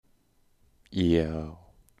Yo,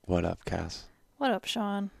 what up, Cass? What up,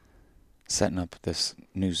 Sean? Setting up this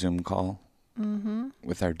new Zoom call Mm-hmm.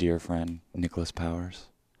 with our dear friend Nicholas Powers.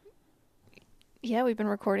 Yeah, we've been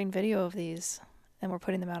recording video of these, and we're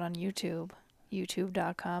putting them out on YouTube.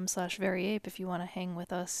 YouTube.com/veryape if you want to hang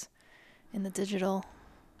with us in the digital,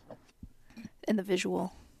 in the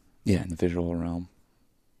visual. Yeah, in the visual realm.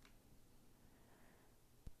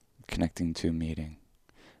 Connecting to a meeting.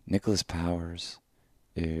 Nicholas Powers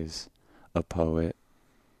is a poet,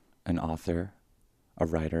 an author, a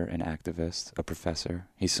writer, an activist, a professor.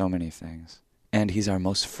 He's so many things. And he's our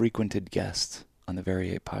most frequented guest on the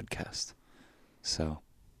Very Ape podcast. So,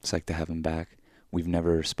 it's like to have him back. We've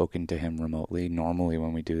never spoken to him remotely. Normally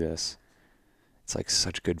when we do this, it's like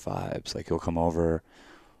such good vibes. Like he'll come over,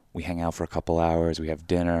 we hang out for a couple hours, we have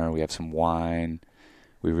dinner, we have some wine,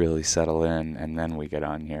 we really settle in, and then we get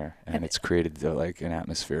on here. And it's created like an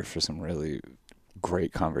atmosphere for some really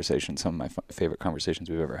great conversations, some of my favorite conversations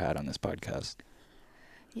we've ever had on this podcast.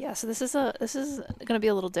 Yeah, so this is going to be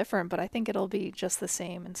a little different, but I think it'll be just the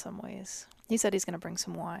same in some ways. He said he's going to bring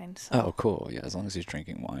some wine, so Oh, cool. Yeah, as long as he's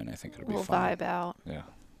drinking wine, I think it'll be we'll fun. vibe out. Yeah.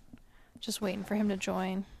 Just waiting for him to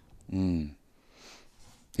join.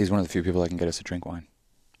 He's one of the few people that can get us to drink wine.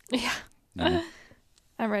 Yeah. You know?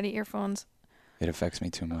 I'm ready. Earphones. It affects me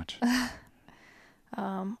too much.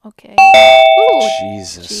 Okay. Ooh,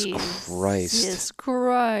 Jesus Christ. Jesus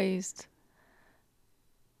Christ.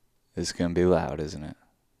 This is going to be loud, isn't it?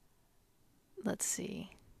 Let's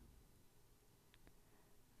see.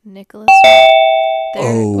 Nicholas. There.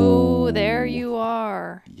 Oh. Ooh, there you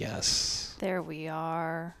are. Yes. There we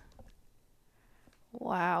are.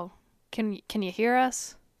 Wow. Can you hear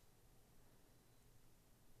us?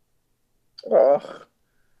 Oh.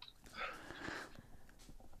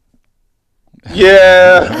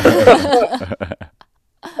 Yeah.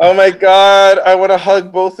 Oh my God. I want to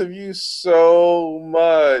hug both of you so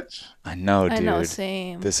much. I know, dude. I know,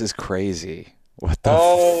 same. This is crazy. What the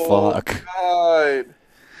Oh fuck? God.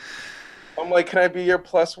 I'm like, can I be your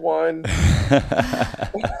plus one?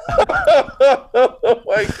 Oh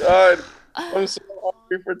my God. I'm so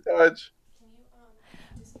hungry for touch.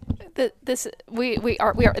 This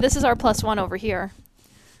is our plus one over here.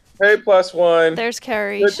 Hey, plus one. There's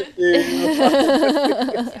Carrie. Good to see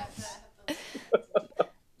you.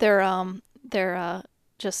 They're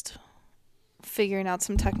just figuring out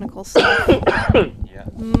some technical stuff. Yeah.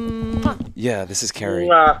 Mm, Yeah, this is Carrie.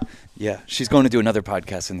 Mwah. Yeah, she's going to do another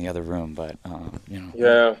podcast in the other room, but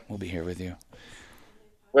Yeah. we'll be here with you.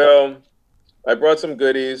 Well, I brought some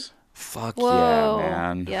goodies. Fuck Whoa. yeah,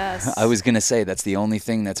 man. Yes. I was gonna say that's the only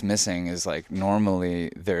thing that's missing is like normally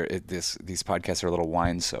these podcasts are a little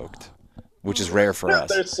wine soaked, which is rare for us.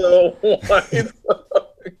 They're so wide.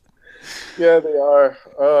 Yeah, they are.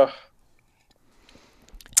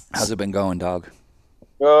 How's it been going, dog?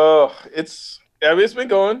 It's been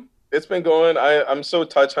going. It's been going. I'm so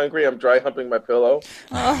touch hungry. I'm dry humping my pillow.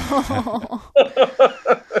 Oh.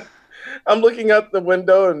 I'm looking out the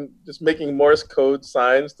window and just making Morse code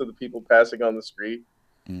signs to the people passing on the street.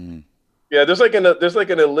 Mm. Yeah, there's like an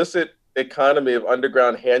illicit economy of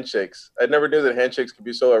underground handshakes. I never knew that handshakes could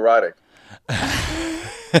be so erotic.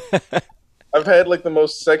 I've had like the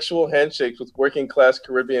most sexual handshakes with working class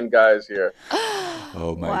Caribbean guys here.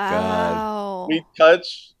 Oh my God. Wow. We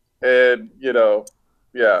touch, and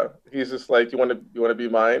yeah, he's just like, you want to be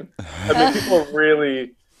mine? I mean, people are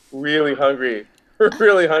really, really hungry,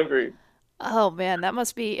 really hungry. Oh man, it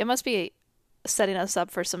must be setting us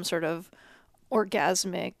up for some sort of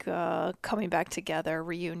orgasmic coming back together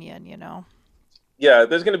reunion, you know. Yeah,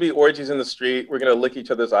 there's gonna be orgies in the street. We're gonna lick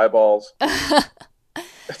each other's eyeballs.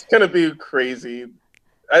 It's gonna be crazy.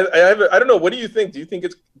 I don't know. What do you think? Do you think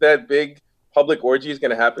it's that big public orgy is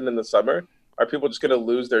gonna happen in the summer? Are people just gonna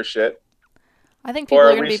lose their shit, I think or people are are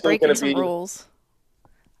going to we be still breaking gonna some be? rules.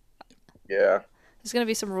 Yeah, There's going to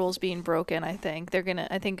be some rules being broken, I think.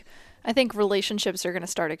 I think relationships are going to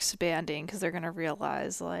start expanding because they're going to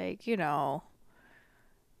realize like,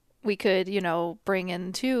 we could, bring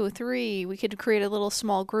in two, three. We could create a little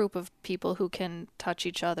small group of people who can touch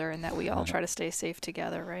each other and that we all try to stay safe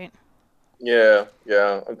together, right? yeah.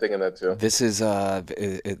 I'm thinking that too. This is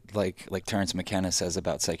like Terrence McKenna says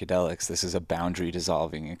about psychedelics. This is a boundary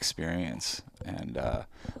dissolving experience, and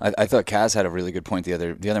I thought Kaz had a really good point the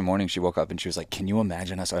other morning. She woke up and she was like, "Can you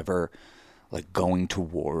imagine us ever like going to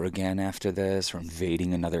war again after this or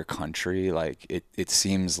invading another country? Like it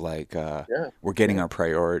seems like Yeah, we're getting yeah. our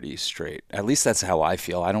priorities straight. At least that's how I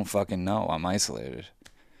feel. I don't fucking know. I'm isolated.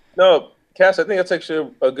 No, Cass, I think that's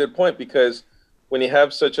actually a good point because when you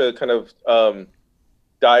have such a kind of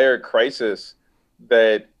dire crisis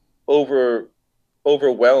that over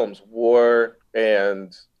overwhelms war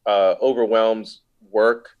and overwhelms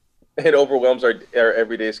work and overwhelms our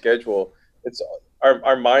everyday schedule. It's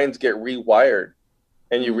our minds get rewired,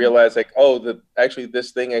 and you Mm. realize like, oh, the actually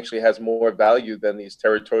this thing actually has more value than these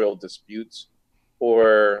territorial disputes,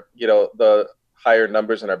 or the higher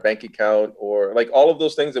numbers in our bank account, or like all of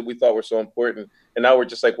those things that we thought were so important. And now we're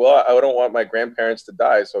just like, well, I don't want my grandparents to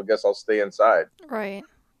die, so I guess I'll stay inside. Right.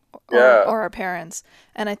 Yeah. Or our parents,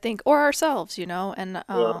 and I think, or ourselves, you know, and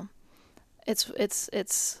Yeah.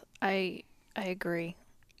 it's I agree.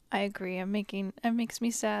 I agree. It makes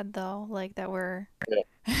me sad though, like that we're Yeah.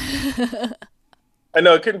 I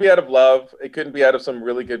know it couldn't be out of love. It couldn't be out of some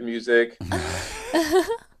really good music.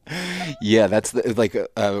 Yeah, that's like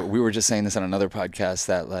we were just saying this on another podcast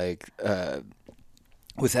that like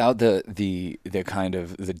without the kind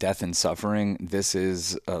of the death and suffering, this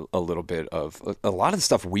is a little bit of a lot of the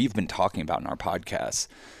stuff we've been talking about in our podcasts.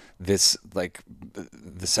 This like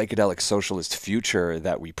the psychedelic socialist future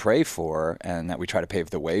that we pray for and that we try to pave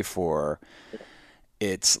the way for.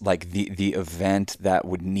 It's like the event that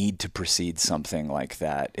would need to precede something like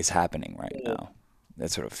that is happening right now.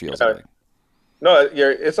 That's what it feels Yeah. like. No,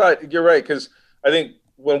 it's not. You're right, because I think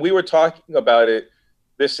when we were talking about it,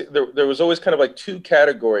 there was always kind of like two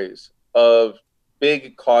categories of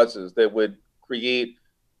big causes that would create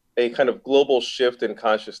a kind of global shift in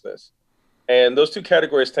consciousness, and those two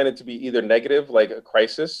categories tended to be either negative, like a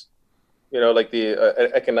crisis, like the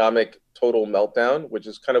economic total meltdown, which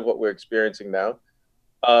is kind of what we're experiencing now,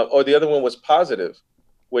 or the other one was positive,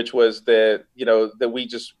 which was that that we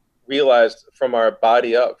just realized from our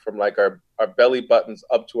body up, from like our belly buttons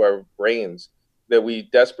up to our brains, that we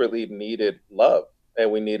desperately needed love,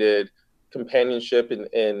 and we needed companionship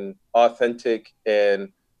and authentic and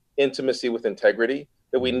intimacy with integrity.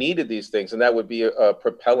 That we needed these things, and that would be a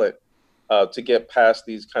propellant to get past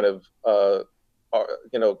these kind of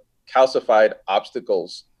calcified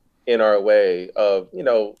obstacles in our way of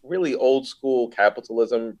really old school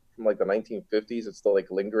capitalism from like the 1950s. It's still like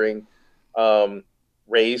lingering, um,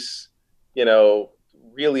 race, you know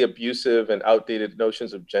really abusive and outdated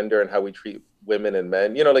notions of gender and how we treat women and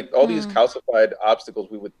men, like all these Mm, calcified obstacles.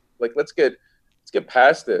 We would like, let's get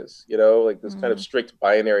past this, like this kind of mm, strict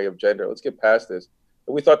binary of gender. Let's get past this.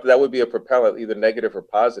 And we thought that would be a propellant, either negative or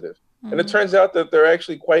positive. And it mm. turns out that they're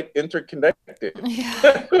actually quite interconnected.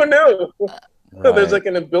 Yeah. Who knew? There's Right. like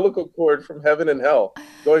an umbilical cord from heaven and hell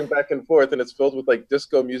going back and forth, and it's filled with like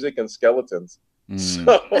disco music and skeletons. Mm,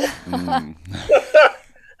 So mm.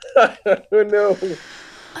 who knew?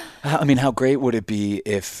 I mean, how great would it be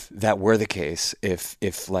if that were the case? If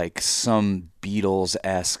like some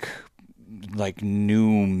Beatles-esque like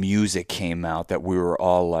new music came out that we were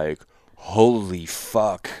all like, holy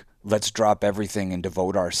fuck, let's drop everything and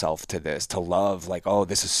devote ourselves to this, to love. Like, oh,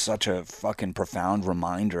 this is such a fucking profound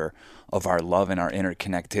reminder of our love and our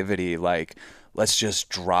interconnectivity. Like, let's just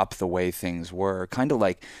drop the way things were. Kind of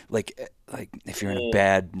like if you're in a Mm,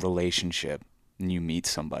 bad relationship and you meet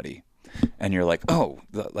somebody and you're like, oh,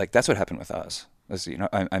 like that's what happened with us. As,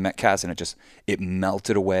 I met Cass and it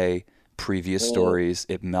melted away previous mm, stories.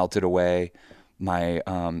 It melted away my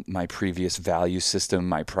previous value system,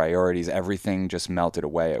 my priorities. Everything just melted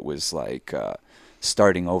away. It was like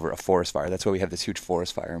starting over a forest fire. That's why we have this huge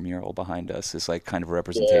forest fire mural behind us. It's like kind of a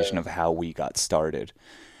representation yeah. of how we got started.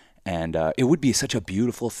 And it would be such a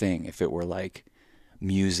beautiful thing if it were like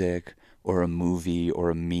music or a movie or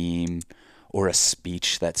a meme or a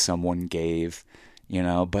speech that someone gave,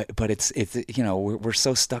 but it's we're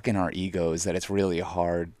so stuck in our egos that it's really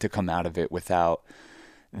hard to come out of it without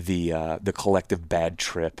the collective bad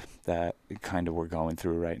trip that kind of we're going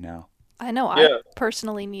through right now. I know I Yeah.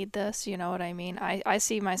 personally need this, you know what I mean? I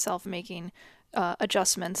see myself making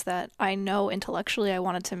adjustments that I know intellectually I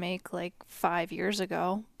wanted to make like 5 years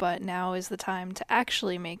ago, but now is the time to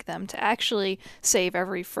actually make them, to actually save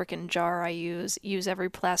every frickin' jar I use every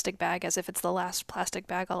plastic bag as if it's the last plastic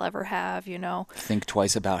bag I'll ever have, you know? Think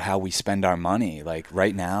twice about how we spend our money. Like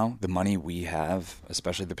right now, the money we have,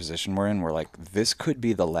 especially the position we're in, we're like, this could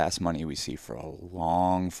be the last money we see for a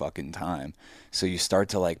long fucking time. So you start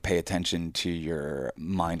to like pay attention to your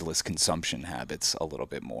mindless consumption habits a little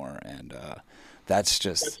bit more, and that's That's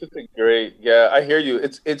just just a great. Yeah, I hear you.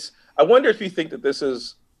 It's. I wonder if you think that this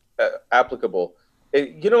is applicable.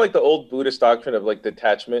 Like the old Buddhist doctrine of like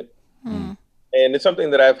detachment, mm, Hmm. and it's something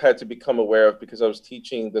that I've had to become aware of because I was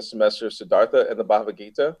teaching this semester Siddhartha and the Bhagavad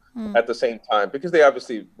Gita Hmm. at the same time, because they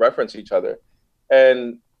obviously reference each other,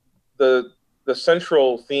 and the the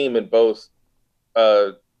central theme in both,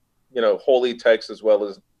 uh, holy text as well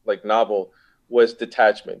as like novel, was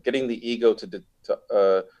detachment, getting the ego to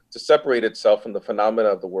separate itself from the phenomena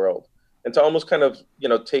of the world. and to almost kind of,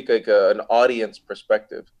 take like an audience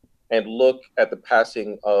perspective and look at the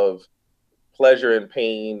passing of pleasure and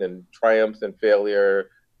pain and triumph and failure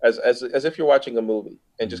as if you're watching a movie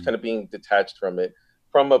and just kind of being detached from it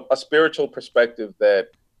from a spiritual perspective, that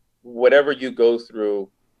whatever you go through,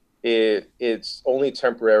 it's only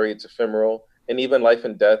temporary, it's ephemeral, and even life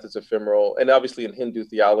and death is ephemeral. And obviously in Hindu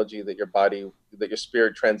theology, that your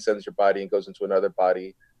spirit transcends your body and goes into another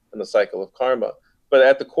body in the cycle of karma. But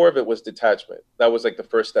at the core of it was detachment. That was like the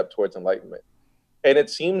first step towards enlightenment. And it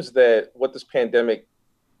seems that what this pandemic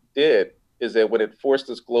did is that when it forced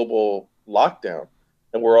this global lockdown,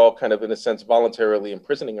 and we're all kind of in a sense voluntarily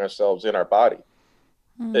imprisoning ourselves in our body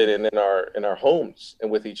and in our homes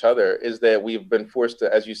and with each other, is that we've been forced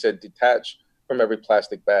to, as you said, detach from every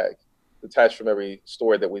plastic bag, detach from every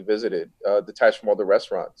store that we visited, detach from all the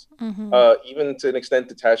restaurants, even to an extent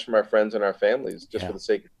detach from our friends and our families, just for the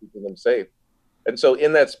sake of keeping them safe. And so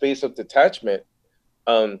in that space of detachment,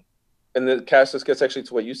 and the cast this gets actually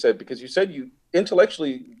to what you said, because you said you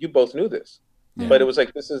intellectually you both knew this, but it was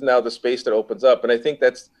like, this is now the space that opens up. And I think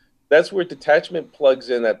that's where detachment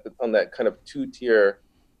plugs in on that kind of two-tier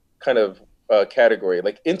kind of category.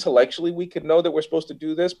 Like intellectually we could know that we're supposed to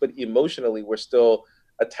do this, but emotionally we're still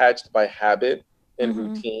attached by habit and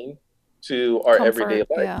routine to our everyday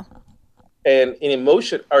life. Yeah. And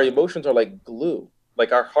our emotions are like glue.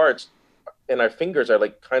 Like our hearts and our fingers are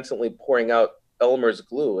like constantly pouring out Elmer's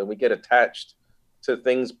glue, and we get attached to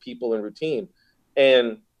things, people, and routine.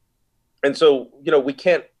 And so, we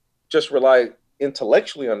can't just rely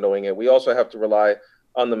intellectually on knowing it. We also have to rely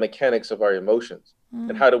on the mechanics of our emotions.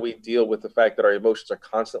 And how do we deal with the fact that our emotions are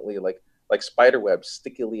constantly like spider webs,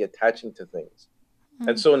 stickily attaching to things.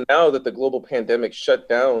 And so now that the global pandemic shut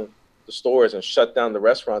down the stores and shut down the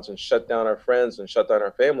restaurants and shut down our friends and shut down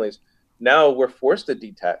our families, now we're forced to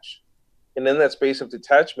detach. And in that space of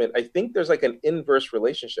detachment, I think there's like an inverse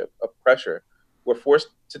relationship of pressure. We're forced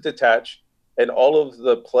to detach, and all of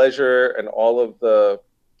the pleasure and all of the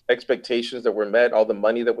expectations that were met, all the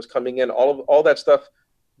money that was coming in, all that stuff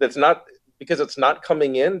that's not, because it's not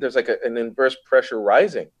coming in, there's like an inverse pressure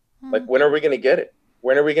rising. Like, when are we going to get it?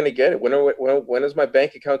 When are we going to get it? When is my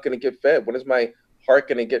bank account going to get fed? When is my heart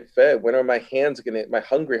going to get fed? When are my hands my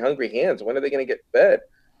hungry hands, when are they going to get fed?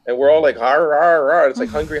 And we're all like, har, har, har. It's like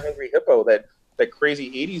Hungry Hippo, that crazy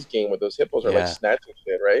 80s game where those hippos are like snatching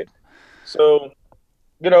shit, right? So,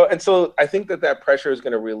 and so I think that pressure is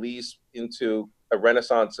going to release into a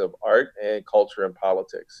renaissance of art and culture and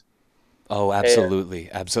politics. Oh, absolutely.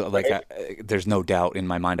 And, Absolutely. right? Like, there's no doubt in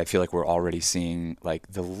my mind. I feel like we're already seeing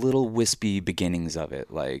like the little wispy beginnings of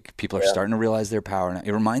it. Like people are Yeah. starting to realize their power. And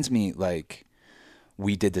it reminds me, like,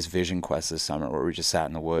 we did this vision quest this summer where we just sat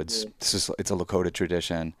in the woods. Mm, It's a Lakota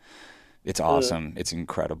tradition. It's mm, awesome. It's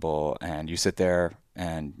incredible. And you sit there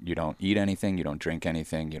and you don't eat anything, you don't drink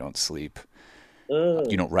anything, you don't sleep. You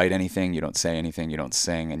mm. don't write anything, you don't say anything, you don't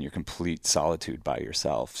sing, and you're complete solitude by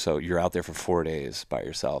yourself. So you're out there for 4 days by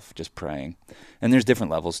yourself, just praying. And there's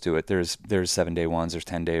different levels to it. There's 7 day ones, there's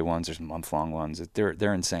 10 day ones, there's month long ones.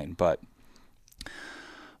 They're insane. But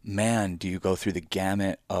man, do you go through the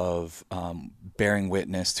gamut of bearing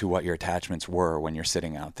witness to what your attachments were when you're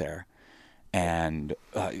sitting out there. And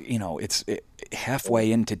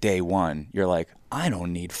halfway into day one, you're like, I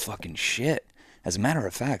don't need fucking shit. As a matter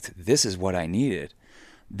of fact, this is what I needed.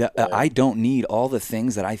 Right. I don't need all the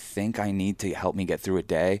things that I think I need to help me get through a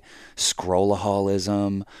day.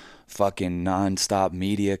 Scrollaholism, fucking nonstop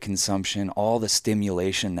media consumption, all the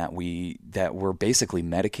stimulation that we're basically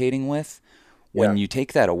medicating with. When Yeah. you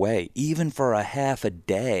take that away, even for a half a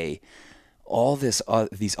day, all these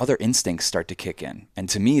other instincts start to kick in. And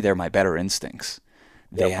to me, they're my better instincts.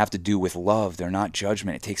 They Yep. have to do with love. They're not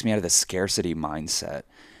judgment. It takes me out of the scarcity mindset.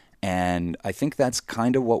 And I think that's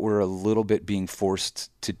kind of what we're a little bit being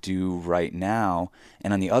forced to do right now.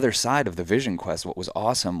 And on the other side of the vision quest, what was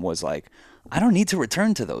awesome was like, I don't need to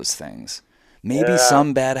return to those things. Maybe Yeah.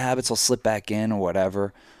 some bad habits will slip back in or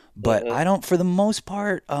whatever. But Hmm. I don't, for the most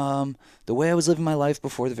part, the way I was living my life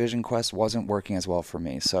before the vision quest wasn't working as well for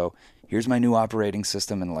me. So here's my new operating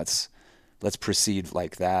system, and let's proceed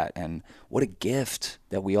like that. And what a gift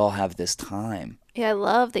that we all have this time. Yeah, I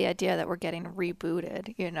love the idea that we're getting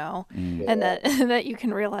rebooted, and Yeah. that that you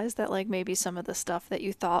can realize that like maybe some of the stuff that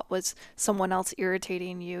you thought was someone else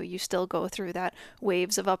irritating you, you still go through that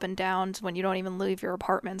waves of up and downs when you don't even leave your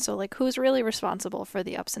apartment. So like who's really responsible for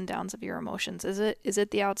the ups and downs of your emotions? Is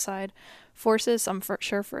it the outside forces? I'm for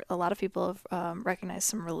sure for a lot of people have recognized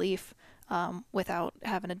some relief without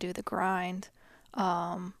having to do the grind.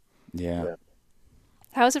 Um, Yeah. Yeah.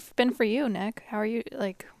 how has it been for you, Nick? How are you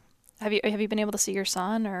like Have you been able to see your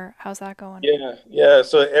son, or how's that going? Yeah, yeah.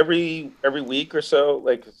 So every week or so,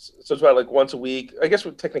 like so it's about like once a week. I guess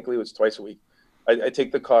technically it's twice a week. I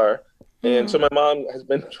take the car, and so Mm. my mom has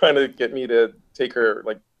been trying to get me to take her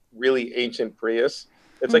like really ancient Prius.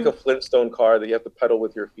 It's like Mm. a Flintstone car that you have to pedal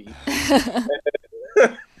with your feet.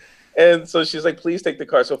 And so she's like, please take the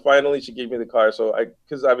car. So finally she gave me the car. So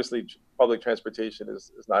because obviously public transportation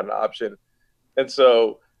is not an option. And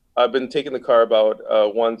so I've been taking the car about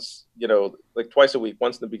once, like twice a week,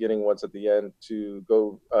 once in the beginning, once at the end to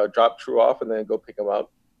go drop True off and then go pick him up.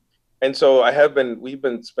 And so we've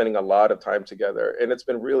been spending a lot of time together and it's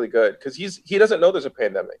been really good because he doesn't know there's a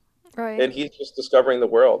pandemic Right. and he's just discovering the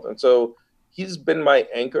world. And so he's been my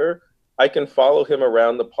anchor. I can follow him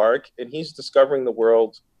around the park and he's discovering the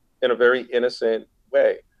world in a very innocent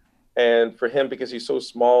way. And for him, because he's so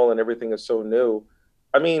small and everything is so new,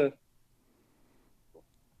 I mean,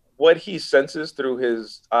 what he senses through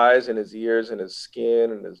his eyes and his ears and his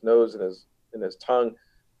skin and his nose and his tongue,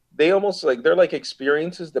 they almost like they're like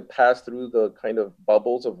experiences that pass through the kind of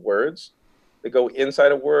bubbles of words. They go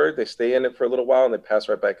inside a word, they stay in it for a little while, and they pass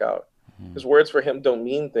right back out. Mm. Because words for him don't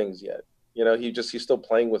mean things yet. He's still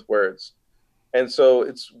playing with words, and so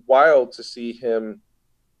it's wild to see him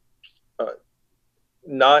uh,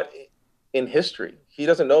 not in history. He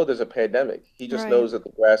doesn't know there's a pandemic. He just Right. knows that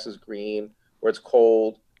the grass is green or it's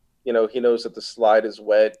cold. He knows that the slide is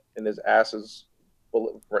wet and his ass is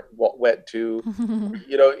wet too.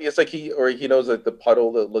 It's like he knows that the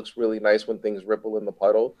puddle that looks really nice when things ripple in the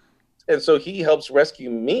puddle. And so he helps rescue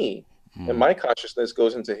me, and Mm. my consciousness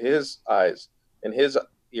goes into his eyes and his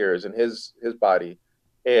ears and his body.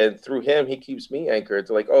 And through him, he keeps me anchored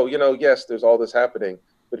to like, oh, yes, there's all this happening,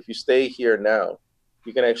 but if you stay here now,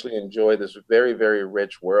 you can actually enjoy this very, very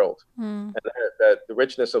rich world. Mm. And that the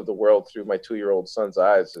richness of the world through my 2-year-old son's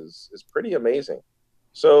eyes is pretty amazing.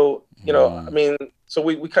 So, I Mm. mean, so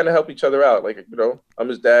we kind of help each other out. Like, I'm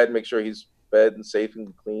his dad, make sure he's fed and safe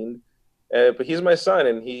and clean. But he's my son,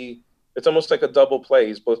 and it's almost like a double play.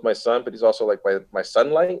 He's both my son, but he's also like my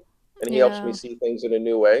sunlight, and he helps me Yeah. see things in a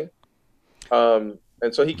new way.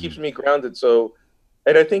 And so he keeps Mm. me grounded. So,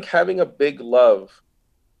 and I think having a big love,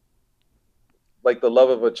 like the love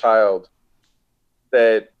of a child,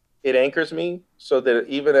 that it anchors me so that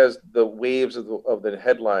even as the waves of the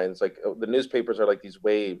headlines, like the newspapers are like these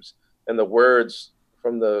waves, and the words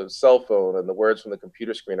from the cell phone and the words from the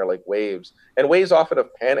computer screen are like waves, and waves often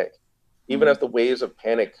of panic. Even Mm. as the waves of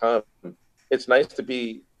panic come, it's nice to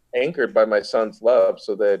be anchored by my son's love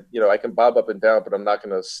so that, I can bob up and down, but I'm not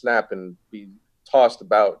going to snap and be tossed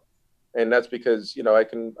about. And that's because, I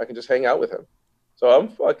can just hang out with him. So I'm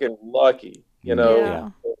fucking lucky, Mm.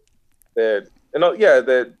 Yeah. Yeah.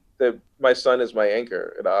 that that my son is my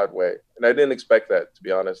anchor in an odd way, and I didn't expect that, to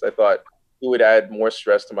be honest. I thought he would add more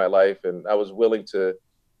stress to my life, and I was willing to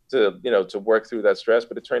work through that stress,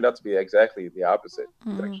 but it turned out to be exactly the opposite.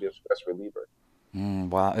 He's Mm. actually a stress reliever.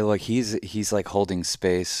 Wow, like he's like holding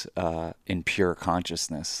space in pure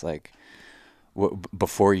consciousness, like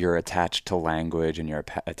before you're attached to language and you're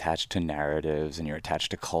attached to narratives and you're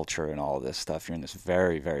attached to culture and all this stuff. You're in this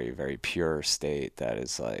very, very, very pure state that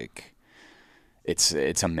is like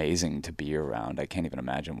it's amazing to be around. I can't even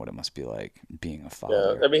imagine what it must be like being a Yeah,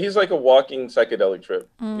 father. I mean, he's like a walking psychedelic trip.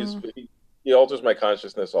 Mm. He alters my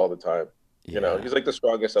consciousness all the time. Yeah. He's like the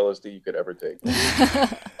strongest LSD you could ever take, which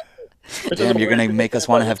is a Damn, you're weird gonna thing to make say us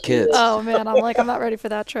want about to your have kids. 2-year-old. Oh man, I'm not ready for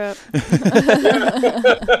that trip.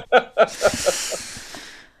 Yeah.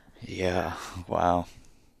 Yeah. Wow.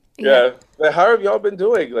 Yeah. Yeah. But how have y'all been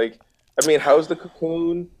doing? Like, I mean, how's the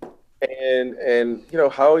cocoon and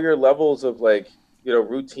how are your levels of like,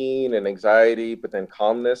 routine and anxiety, but then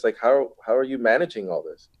calmness? Like how are you managing all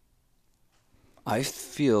this? I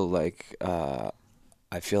feel like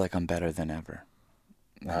I'm better than ever.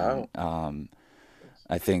 And Wow.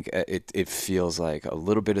 I think it feels like a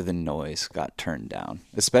little bit of the noise got turned down,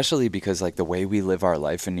 especially because like the way we live our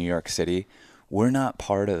life in New York City, we're not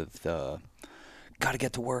part of the gotta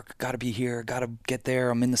get to work, gotta be here, gotta get there.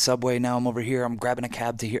 I'm in the subway now. I'm over here. I'm grabbing a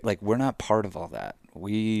cab to here. Like we're not part of all that.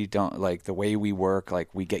 We don't like the way we work. Like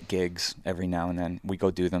we get gigs every now and then. We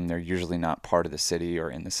go do them. They're usually not part of the city or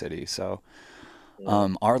in the city. So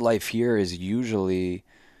Mm. our life here is usually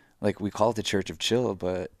like we call it the Church of Chill,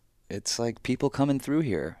 but it's like people coming through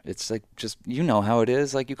here. It's like just how it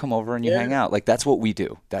is. Like you come over and you hang Yeah. out. Like that's what we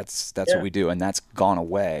do. That's what Yeah. we do, and that's gone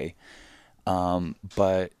away.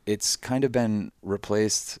 But it's kind of been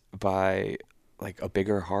replaced by like a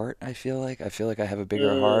bigger heart. I feel like I have a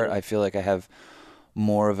bigger heart. Mm. I feel like I have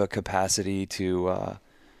more of a capacity to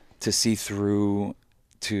see through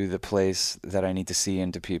to the place that I need to see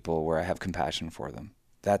into people where I have compassion for them.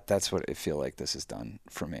 That's what I feel like this has done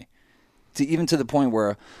for me. Even to the point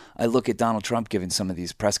where I look at Donald Trump giving some of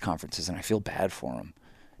these press conferences and I feel bad for him.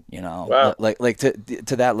 Wow. Like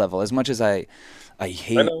to that level. As much as I I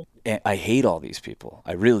hate know. I hate all these people.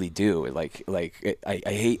 I really do.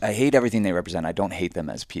 I hate everything they represent. I don't hate them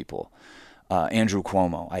as people. Andrew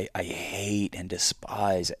Cuomo, I hate and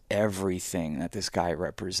despise everything that this guy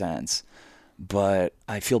represents, but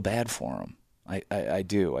I feel bad for him. I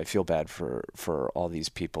do. I feel bad for all these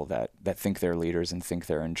people that think they're leaders and think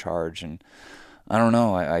they're in charge. And I don't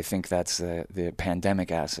know. I think that's the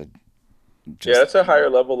pandemic acid. Yeah, Just, that's a higher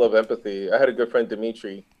level of empathy. I had a good friend,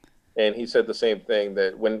 Dimitri, and he said the same thing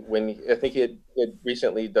that I think he had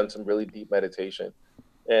recently done some really deep meditation,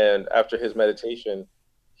 and after his meditation,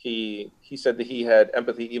 he said that he had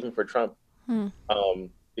empathy even for Trump, Hmm.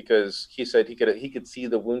 because he said he could see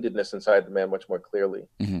the woundedness inside the man much more clearly.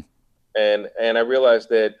 mhm, And I realized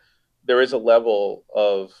that there is a level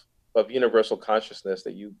of universal consciousness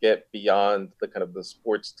that you get beyond the kind of the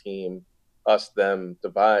sports team us them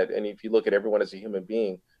divide. And if you look at everyone as a human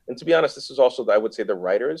being, and to be honest, this is also I would say the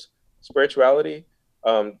writer's spirituality.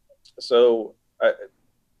 Um, so I,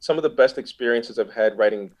 some of the best experiences I've had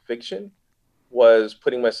writing fiction was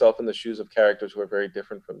putting myself in the shoes of characters who are very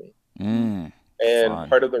different from me. And fun.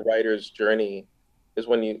 part of the writer's journey is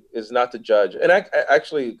when you is not to judge. And I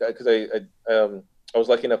actually, because I was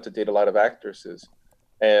lucky enough to date a lot of actresses,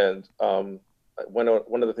 and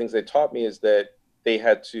one of the things they taught me is that they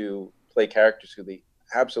had to play characters who they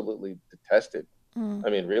absolutely detested. Mm. I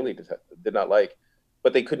mean, really did not like,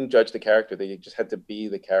 but they couldn't judge the character. They just had to be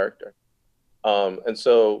the character. And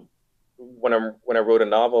so when I wrote a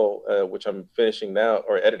novel, which I'm finishing now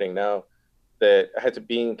or editing now, that I had to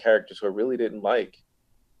be in characters who I really didn't like.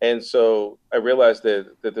 And so I realized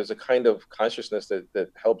that there's a kind of consciousness that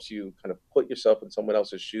helps you kind of put yourself in someone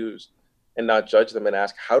else's shoes and not judge them and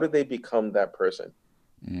ask, how did they become that person?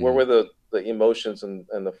 Where Mm, were the emotions and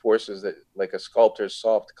the forces that, like a sculptor's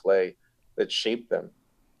soft clay, that shaped them?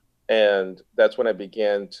 And that's when I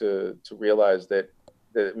began to realize that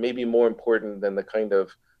it may be more important than the kind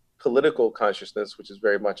of political consciousness, which is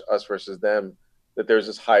very much us versus them, that there's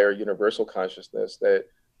this higher universal consciousness that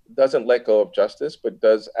doesn't let go of justice, but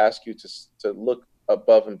does ask you to look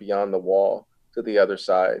above and beyond the wall to the other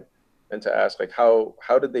side, and to ask, like, how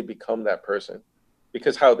did they become that person?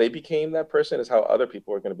 Because how they became that person is how other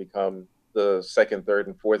people are going to become the second, third,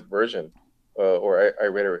 and fourth version, or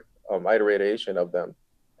iteration of them.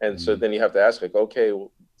 And so mm. then you have to ask, like, okay,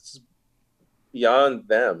 well, this is beyond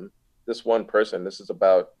them, this one person. This is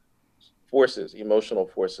about forces, emotional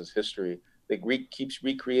forces, history. Keeps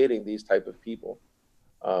recreating these type of people.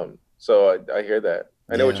 So I hear that.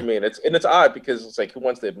 I know what Yeah. you mean. It's odd because it's like, who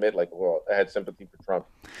wants to admit, like, well, I had sympathy for Trump?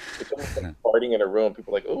 It's almost like farting in a room.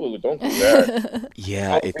 People are like, oh, don't do that.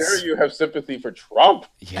 Yeah, How dare you have sympathy for Trump?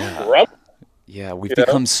 yeah. Trump, Yeah, we've you know?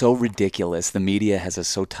 become so ridiculous. The media has us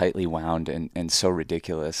so tightly wound and so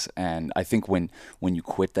ridiculous. And I think when you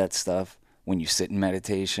quit that stuff, when you sit in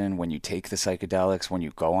meditation, when you take the psychedelics, when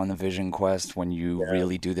you go on the vision quest, when you Yeah,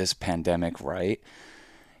 really do this pandemic right,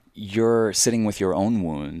 you're sitting with your own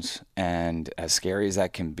wounds. And as scary as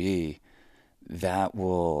that can be, that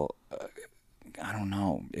will, I don't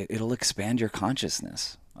know, it'll expand your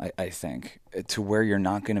consciousness. I think to where you're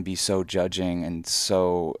not going to be so judging and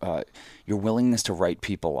so your willingness to write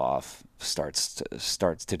people off starts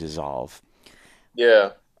to dissolve.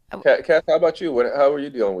 yeah. Kath, how about you? How are you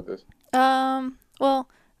dealing with this? Well,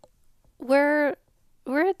 we're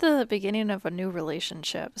we're at the beginning of a new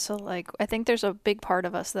relationship, so like I think there's a big part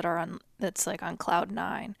of us that are on that's like on cloud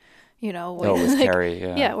nine. We Oh, with like Carrie,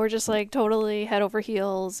 yeah, yeah, we're just like totally head over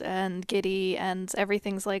heels and giddy and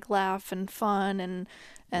everything's like laugh and fun and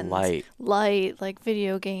light. light, like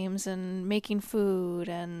video games and making food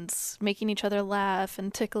and making each other laugh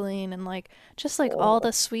and tickling and like just like all Oh,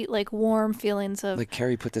 the sweet like warm feelings of Like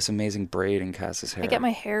Carrie put this amazing braid in Cass's I get hair.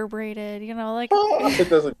 my hair braided, like oh, it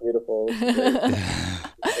does look beautiful. It's great.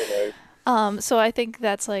 It's so nice. So I think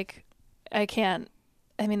that's like, I can't,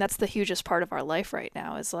 I mean, that's the hugest part of our life right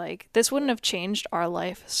now is like, this wouldn't have changed our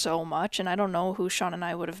life so much. And I don't know who Sean and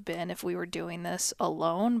I would have been if we were doing this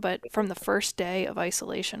alone. But from the first day of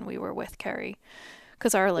isolation, we were with Carrie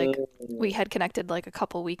because we Mm, had connected like a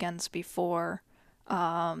couple weekends before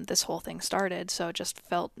this whole thing started. So it just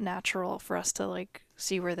felt natural for us to like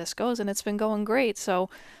see where this goes. And it's been going great. So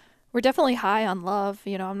we're definitely high on love.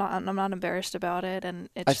 I'm not embarrassed about it, and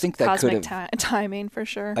I it's think that could cosmic have. timing for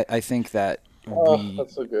sure. I think that oh,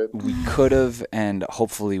 that's so good. we could have and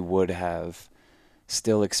hopefully would have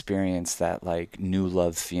still experienced that like new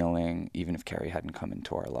love feeling even if Carrie hadn't come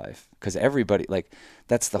into our life. Because everybody like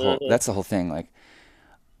Hmm. that's the whole thing. Like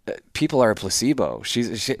people are a placebo.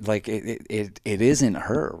 Like it isn't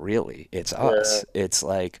her really. It's Yeah. us. It's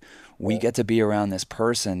like we get to be around this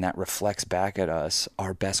person that reflects back at us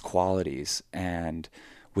our best qualities, and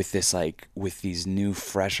with this like with these new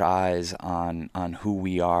fresh eyes on who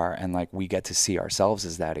we are, and like we get to see ourselves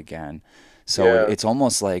as that again. So Yeah. it's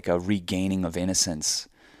almost like a regaining of innocence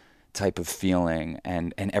type of feeling,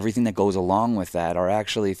 and everything that goes along with that are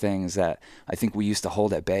actually things that I think we used to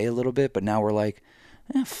hold at bay a little bit, but now we're like,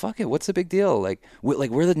 fuck it, what's the big deal? Like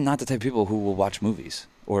not the type of people who will watch movies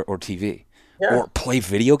or TV Yeah. or play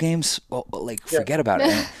video games. Well, like Yeah. forget about it.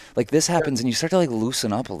 And, like this Yeah. happens, and you start to like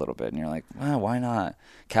loosen up a little bit, and you're like, why not?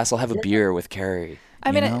 Cass will have a Yeah. beer with Carrie.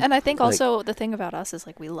 I You mean, know, and I think like also the thing about us is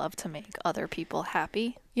like we love to make other people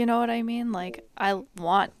happy. You know what I mean? Like I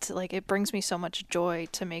want to, like it brings me so much joy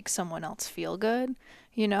to make someone else feel good,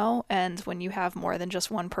 you know? And when you have more than just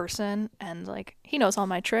one person and like he knows all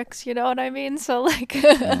my tricks, you know what I mean? So like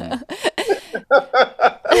mm.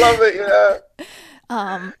 I love it. Yeah.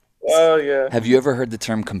 um Oh yeah. Have you ever heard the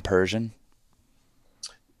term compersion?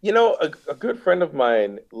 A good friend of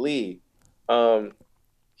mine, Lee, um,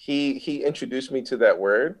 he introduced me to that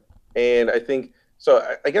word, and I think so.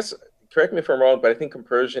 I guess correct me if I'm wrong, but I think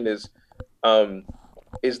compersion um,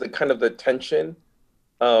 is the kind of the tension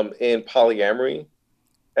in polyamory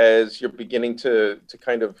as you're beginning to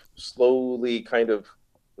kind of slowly kind of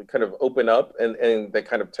open up, and that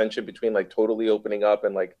kind of tension between like totally opening up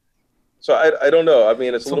and like. So I don't know. I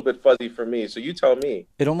mean, it's a little So bit fuzzy for me. So you tell me.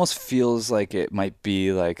 it almost feels like it might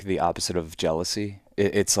be like the opposite of jealousy.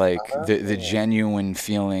 It's like the Oh. genuine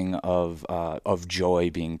feeling of joy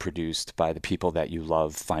being produced by the people that you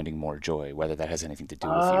love finding more joy, whether that has anything to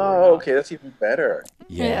do with you or Oh, not. okay, that's even better.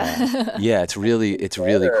 Yeah. yeah. Yeah, Even it's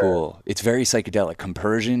really better. cool. It's very psychedelic.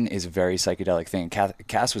 Compersion is a very psychedelic thing.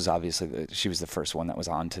 Cass was obviously she was the first one that was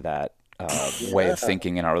onto that way of Yeah,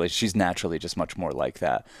 thinking in our relationship. She's naturally just much more like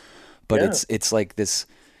that. But yeah. it's like it's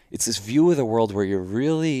this view of the world where you're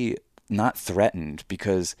really not threatened,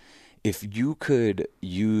 because if you could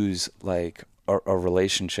use like a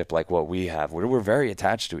relationship like what we have, we're very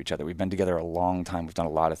attached to each other. We've been together a long time. We've done a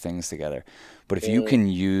lot of things together. But if you Mm, can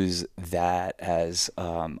use that as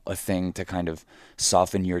a thing to kind of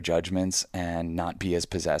soften your judgments and not be as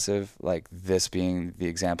possessive, like this being the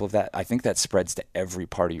example of that, I think that spreads to every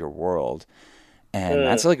part of your world. And mm,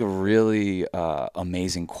 that's like a really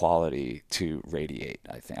amazing quality to radiate.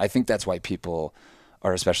 I think that's why people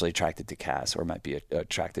are especially attracted to Cass, or might be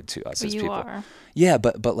attracted to us as You people. are. Yeah,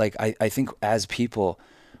 but like I think as people,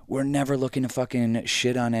 we're never looking to fucking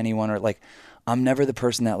shit on anyone, or like I'm never the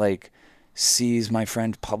person that like sees my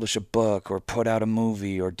friend publish a book or put out a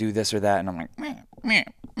movie or do this or that, and I'm like, meh, meh,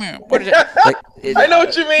 meh, what is it? Like it, I know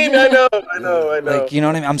what you mean. I know. I know. I like know. you know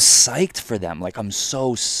what I mean? I'm psyched for them. Like I'm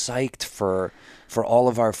so psyched for all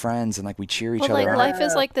of our friends, and like we cheer each Well, other like on. life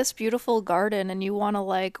is Yeah. like this beautiful garden and you want to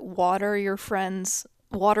like water your friends'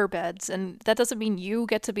 water beds, and that doesn't mean you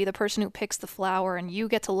get to be the person who picks the flower and you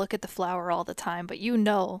get to look at the flower all the time, but you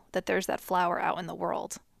know that there's that flower out in the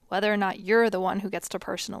world, whether or not you're the one who gets to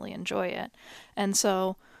personally enjoy it. And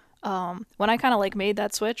so when I kind of like made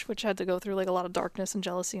that switch, which had to go through like a lot of darkness and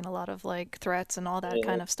jealousy and a lot of like threats and all that Mm,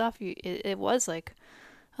 kind of stuff, it was like,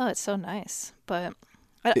 oh, it's so nice. But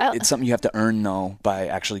It's something you have to earn though, by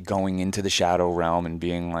actually going into the shadow realm and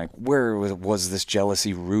being like, where was this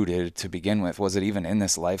jealousy rooted to begin with? Was it even in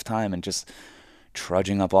this lifetime? And just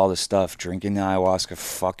trudging up all the stuff, drinking the ayahuasca,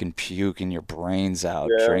 fucking puking your brains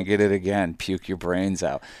out, yeah. drinking it again, puke your brains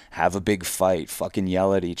out, have a big fight, fucking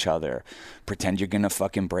yell at each other, pretend you're gonna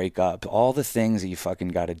fucking break up, all the things that you fucking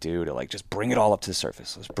gotta do to like just bring it all up to the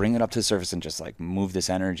surface. Let's bring it up to the surface and just like move this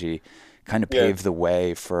energy, kind of Yeah. pave the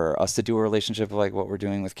way for us to do a relationship like what we're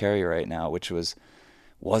doing with Carrie right now, which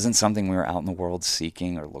wasn't something we were out in the world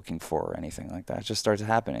seeking or looking for or anything like that. It just starts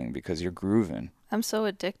happening because you're grooving. I'm so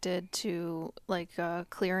addicted to like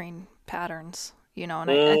clearing patterns, you know,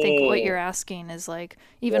 and I think what Mm, you're asking is like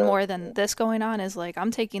even yeah. more than this going on is like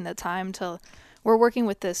I'm taking the time to we're working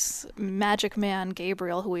with this magic man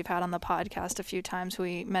Gabriel who we've had on the podcast a few times who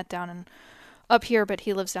we met down in up here, but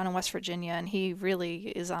he lives down in West Virginia and he really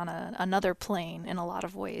is on another plane in a lot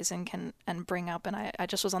of ways and can and bring up and I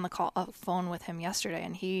just was on the phone with him yesterday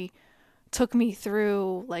and he took me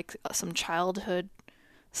through like some childhood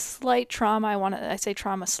slight trauma. I say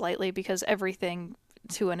trauma slightly because everything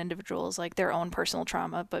to an individual is like their own personal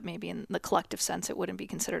trauma, but maybe in the collective sense it wouldn't be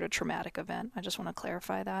considered a traumatic event. I just want to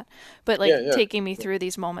clarify that. But like Yeah. Yeah. taking me through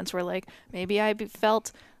these moments where like maybe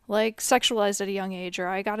felt like sexualized at a young age, or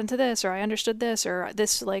I got into this, or I understood this, or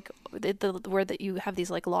this like the word that you have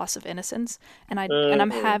these like loss of innocence, and I'm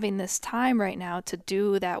Mm, having this time right now to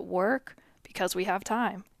do that work because we have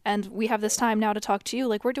time. And we have this time now to talk to you.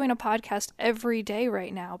 Like, we're doing a podcast every day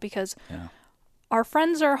right now because our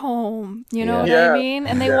friends are home, you know what I mean?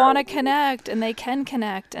 And they want to connect, and they can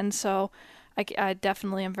connect. And so I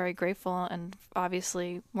definitely am very grateful, and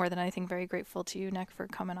obviously, more than anything, very grateful to you, Nick, for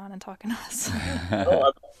coming on and talking to us.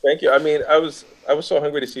 Oh, thank you. I mean, I was so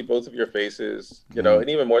hungry to see both of your faces, you know, and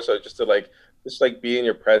even more so just to just be in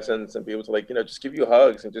your presence and be able to just give you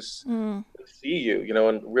hugs and just see you, you know,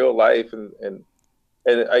 in real life. And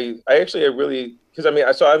I actually I really, because I mean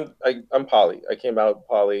I'm poly. I came out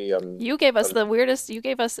poly. You gave us the weirdest.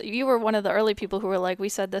 You were one of the early people who were like, we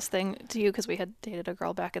said this thing to you because we had dated a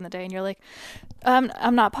girl back in the day, and you're like,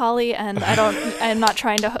 I'm not poly, and I'm not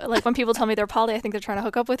trying to, like, when people tell me they're poly, I think they're trying to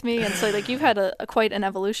hook up with me. And so, like, you've had a quite an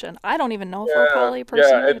evolution. I don't even know if we're poly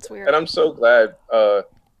personally. It's weird. And I'm so glad.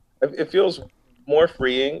 It feels more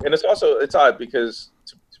freeing, and it's odd because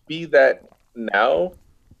to be that now,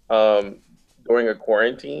 during a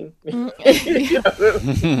quarantine, you know,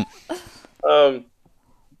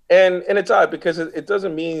 and it's odd because it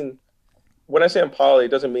doesn't mean, when I say I'm poly,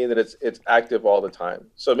 it doesn't mean that it's active all the time.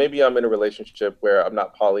 So maybe I'm in a relationship where I'm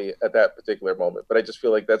not poly at that particular moment, but I just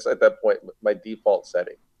feel like that's at that point my default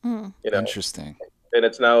setting. You know, Interesting. and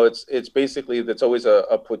it's basically that's always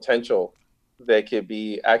a potential that could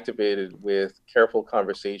be activated with careful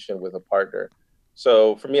conversation with a partner.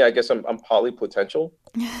 So for me, I guess I'm polypotential,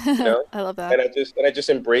 you know, I love that. and I just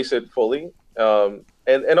embrace it fully,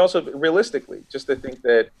 and also realistically, just to think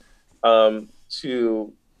that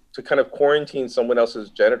to kind of quarantine someone else's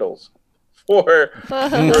genitals for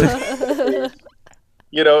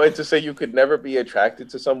you know, and to say you could never be attracted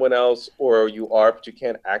to someone else, or you are but you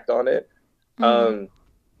can't act on it, and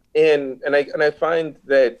I find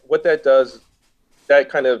that what that does, that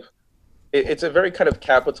kind of it's a very kind of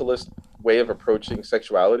capitalist way of approaching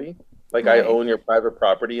sexuality. Like, I own your private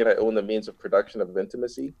property and I own the means of production of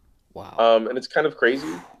intimacy. Wow. And it's kind of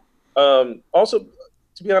crazy. Also,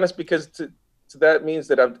 to be honest, because that means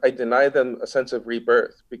that I deny them a sense of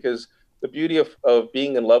rebirth, because the beauty of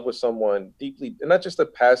being in love with someone deeply, and not just a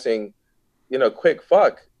passing, you know, quick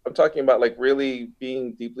fuck. I'm talking about like really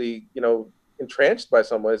being deeply, you know, entranced by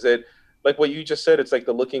someone. Is that, like what you just said? It's like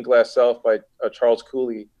The Looking Glass Self by Charles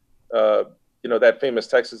Cooley. You know, that famous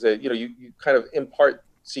text is that, you know, you kind of in part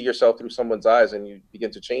see yourself through someone's eyes, and you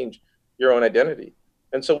begin to change your own identity.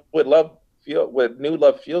 And so what new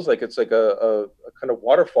love feels like, it's like a kind of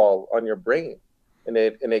waterfall on your brain, and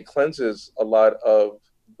it cleanses a lot of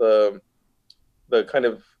the kind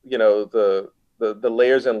of, you know, the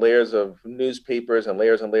layers and layers of newspapers, and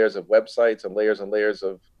layers of websites, and layers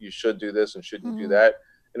of you should do this and shouldn't do that.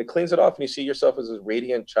 And it cleans it off, and you see yourself as a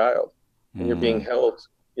radiant child, and you're being held,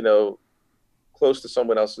 you know, close to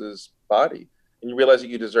someone else's body, and you realize that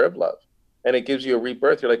you deserve love, and it gives you a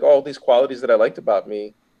rebirth. You're like, all these qualities that I liked about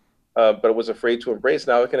me, but I was afraid to embrace,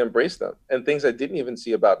 now I can embrace them, and things I didn't even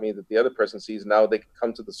see about me that the other person sees, now they can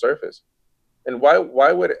come to the surface. And why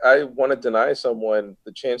would I want to deny someone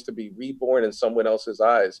the chance to be reborn in someone else's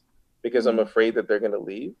eyes because I'm afraid that they're going to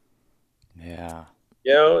leave? Yeah.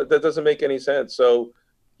 You know, that doesn't make any sense. So,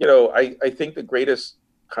 you know, I think the greatest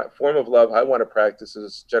form of love I want to practice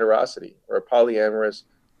is generosity, or polyamorous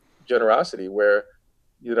generosity, where,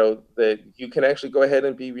 you know, that you can actually go ahead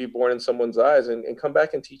and be reborn in someone's eyes, and come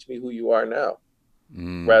back and teach me who you are now,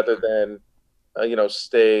 rather than,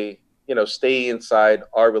 stay inside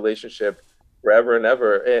our relationship forever and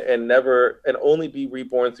ever, and never, and only be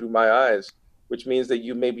reborn through my eyes, which means that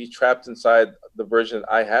you may be trapped inside the version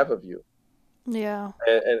I have of you. Yeah.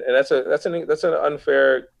 And that's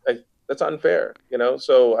unfair, you know?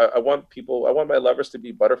 So I want my lovers to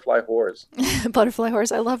be butterfly whores. Butterfly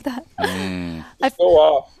horse. I love that. Go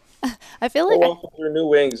off. I feel like Go off with your new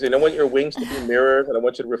wings. And I want your wings to be mirrors, and I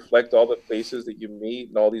want you to reflect all the faces that you meet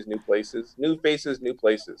and all these new places. New faces, new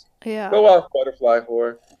places. Yeah. Go off, butterfly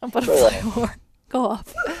whore. Butterfly whore. Go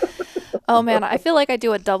off. Oh man, I feel like I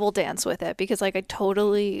do a double dance with it, because like I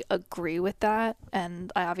totally agree with that,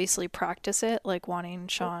 and I obviously practice it, like wanting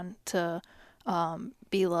Sean to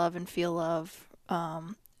be love and feel love,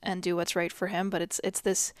 and do what's right for him. But it's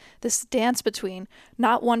this dance between,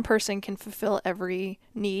 not one person can fulfill every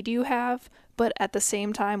need you have, but at the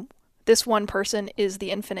same time, this one person is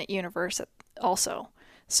the infinite universe also.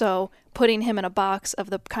 So putting him in a box of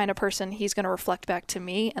the kind of person he's going to reflect back to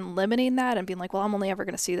me, and limiting that and being like, well, I'm only ever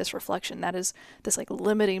going to see this reflection. That is this like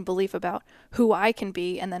limiting belief about who I can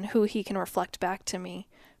be, and then who he can reflect back to me,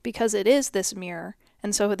 because it is this mirror.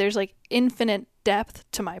 And so there's like infinite depth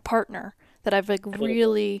to my partner that I've like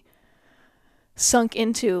really sunk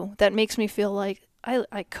into, that makes me feel like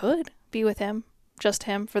I could be with him just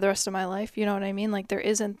him for the rest of my life. You know what I mean? Like there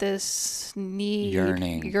isn't this need,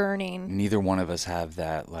 yearning. Neither one of us have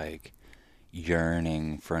that like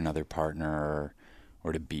yearning for another partner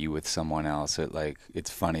or to be with someone else. It's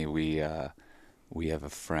funny, we have a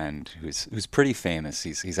friend who's pretty famous.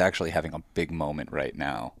 He's actually having a big moment right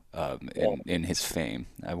now in his fame.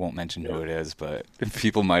 I won't mention who it is, but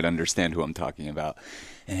people might understand who I'm talking about.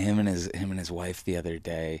 And him and his wife the other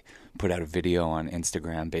day put out a video on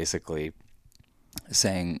Instagram, basically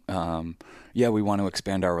saying, "Yeah, we want to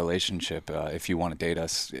expand our relationship. If you want to date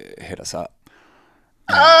us, hit us up."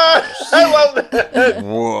 I love that.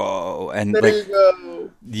 Whoa! And There you go.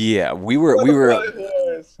 yeah, we were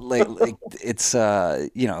like it's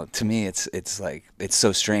to me it's like it's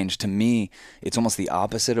so strange. To me it's almost the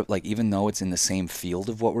opposite of, like, even though it's in the same field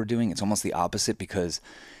of what we're doing, it's almost the opposite, because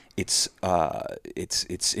it's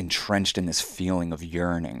entrenched in this feeling of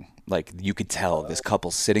yearning. Like, you could tell this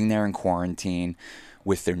couple's sitting there in quarantine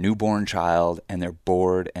with their newborn child, and they're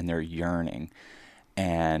bored and they're yearning.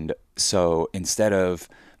 And so instead of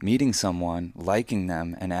meeting someone, liking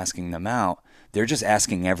them, and asking them out, they're just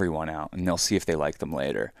asking everyone out, and they'll see if they like them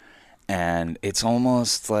later. And it's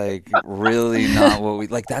almost like really not what we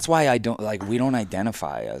like. That's why we don't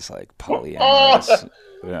identify as like polyamorous,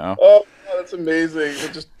 you know? Oh, that's amazing.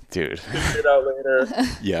 We'll just Dude. figure it out later.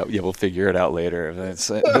 Yeah, we'll figure it out later. But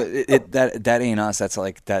that ain't us. That's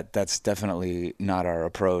like that's definitely not our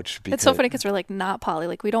approach. It's so funny because we're like not poly.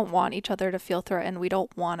 Like we don't want each other to feel threatened. We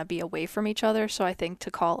don't want to be away from each other. So I think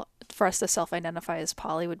for us to self-identify as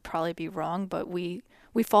poly would probably be wrong. But we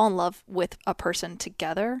fall in love with a person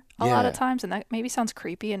together a lot of times, and that maybe sounds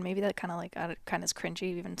creepy, and maybe that kind of is cringy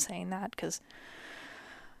even saying that, because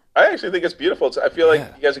I actually think it's beautiful. I feel like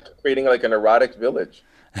you guys are creating like an erotic village.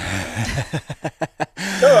 No,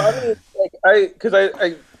 I mean, like because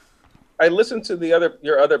I listened to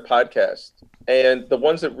your other podcast, and the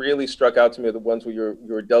ones that really struck out to me are the ones where you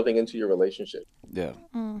were delving into your relationship. Yeah.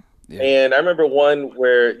 Yeah. And I remember one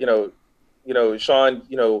where Sean,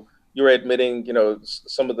 you were admitting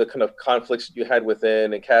some of the kind of conflicts that you had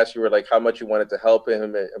within, and Cass, you were like how much you wanted to help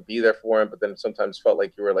him and be there for him, but then sometimes felt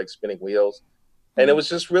like you were like spinning wheels. And it was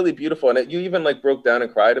just really beautiful. And you even like broke down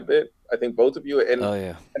and cried a bit, I think both of you. And, oh,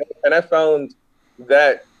 yeah. And I found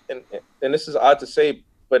that, and this is odd to say,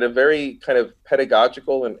 but a very kind of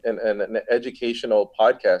pedagogical and an educational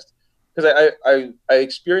podcast. Because I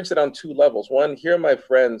experienced it on two levels. One, here are my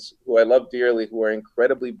friends who I love dearly, who are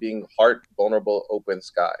incredibly being heart vulnerable, open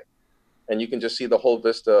sky. And you can just see the whole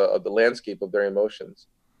vista of the landscape of their emotions.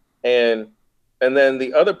 And then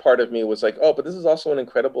the other part of me was like, oh, but this is also an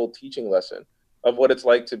incredible teaching lesson of what it's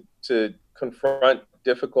like to confront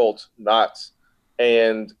difficult knots,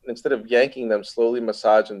 and instead of yanking them, slowly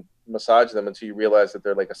massage them until you realize that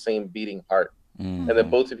they're like a same beating heart. Mm-hmm. And then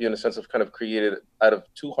both of you in a sense have kind of created out of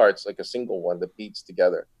two hearts like a single one that beats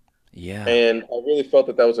together. Yeah. And I really felt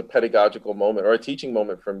that was a pedagogical moment or a teaching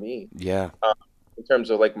moment for me. Yeah. In terms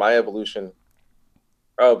of like my evolution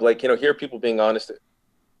of like, here people being honest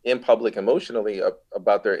in public emotionally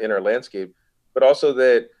about their inner landscape, but also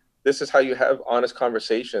that this is how you have honest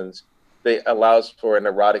conversations that allows for an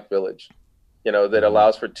erotic village, that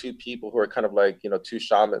allows for two people who are kind of like, two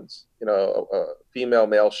shamans, a female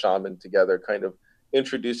male shaman together, kind of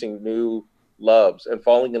introducing new loves and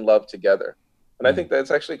falling in love together. And I think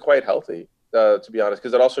that's actually quite healthy, to be honest,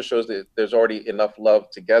 because it also shows that there's already enough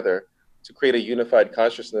love together to create a unified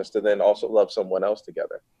consciousness to then also love someone else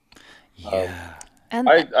together. Yeah. And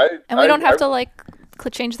we don't have to like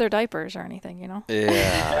change their diapers or anything,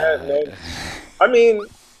 Yeah. No. I mean,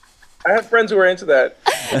 I have friends who are into that.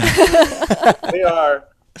 They are.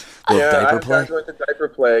 Diaper play? I went to diaper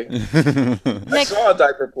play. I saw a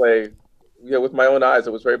diaper play with my own eyes.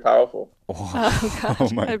 It was very powerful. Oh, gosh, oh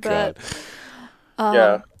my I bet.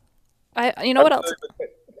 God. What else?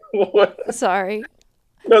 What? Sorry.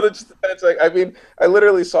 No, that's like, I mean, I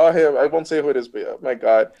literally saw him. I won't say who it is, but oh my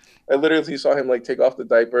God. I literally saw him like take off the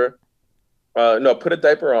diaper. Put a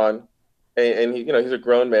diaper on, and he, he's a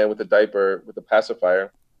grown man with a diaper with a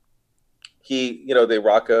pacifier. They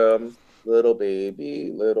rock him, little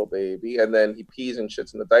baby, and then he pees and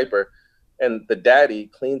shits in the diaper, and the daddy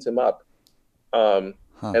cleans him up, and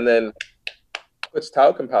then puts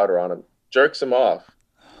talcum powder on him, jerks him off,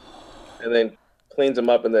 and then cleans him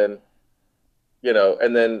up, and then,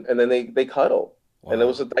 and then they cuddle, and it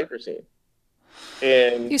was a diaper scene.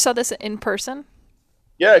 And you saw this in person?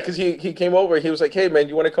 Yeah, because he came over. He was like, hey, man,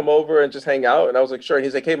 you want to come over and just hang out? And I was like, sure. And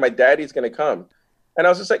he's like, hey, my daddy's going to come. And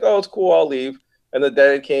I was just like, oh, it's cool. I'll leave. And the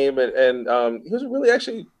daddy came, and he was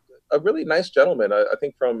actually a really nice gentleman, I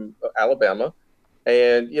think from Alabama.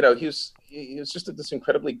 And, he was just this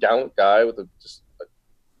incredibly gallant guy with just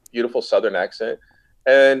beautiful Southern accent.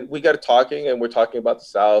 And we got talking, and we're talking about the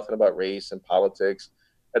South and about race and politics.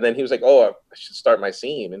 And then he was like, "Oh, I should start my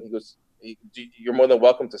scene." And he goes, "You're more than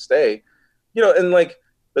welcome to stay." And like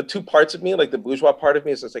the two parts of me, like the bourgeois part of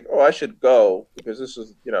me, is just like, "Oh, I should go because this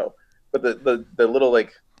is," but the little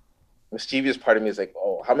like mischievous part of me is like,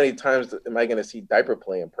 "Oh, how many times am I going to see Diaper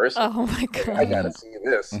play in person? Oh my Like, god. I got to see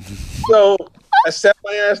this." So I sat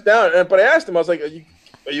my ass down, but I asked him, I was like,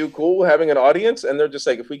 are you cool having an audience? And they're just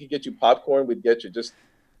like, if we could get you popcorn, we'd get you. Just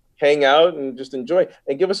hang out and just enjoy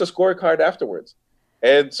and give us a scorecard afterwards.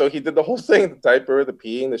 And so he did the whole thing, the diaper, the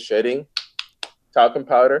peeing, the shedding, talcum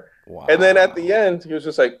powder. Wow. And then at the end, he was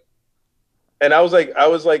just like, and I was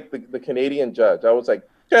like the Canadian judge. I was like,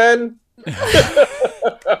 10.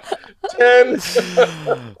 10.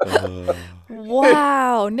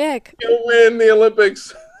 Wow, Nick. You win the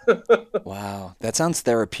Olympics. Wow, that sounds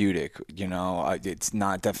therapeutic. It's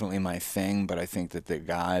not definitely my thing, but I think that the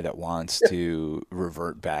guy that wants to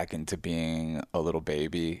revert back into being a little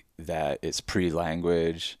baby that is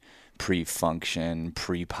pre-language, pre-function,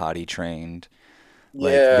 pre-potty trained,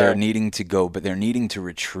 like they're Yeah. needing to go, but they're needing to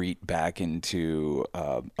retreat back into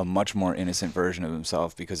a much more innocent version of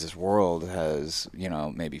himself because this world has,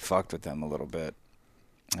 maybe fucked with them a little bit.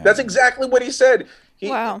 That's And exactly what he said.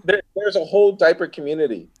 Wow. There's a whole diaper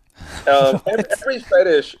community. what? Every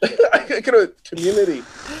fetish, I could have community.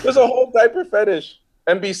 There's a whole diaper fetish.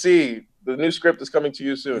 NBC, the new script is coming to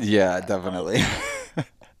you soon. Yeah, definitely.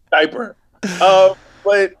 Diaper.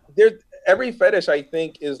 But every fetish, I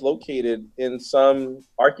think, is located in some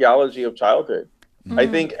archaeology of childhood. I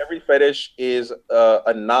Mm. think every fetish is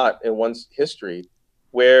a knot in one's history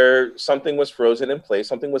where something was frozen in place,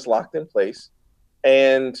 something was locked in place,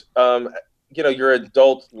 and your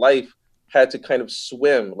adult life had to kind of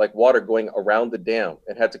swim like water going around the dam.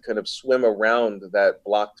 It had to kind of swim around that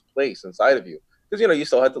blocked place inside of you because you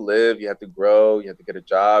still had to live, you had to grow, you had to get a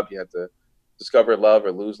job, you had to discover love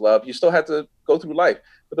or lose love. You still had to go through life,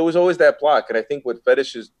 but there was always that block. And I think what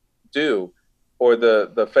fetishes do, or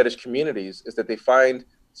the fetish communities, is that they find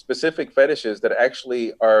specific fetishes that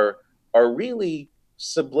actually are really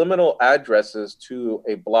subliminal addresses to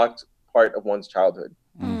a blocked part of one's childhood.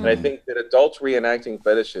 And I Mm. think that adults reenacting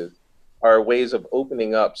fetishes are ways of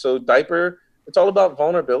opening up. So diaper, it's all about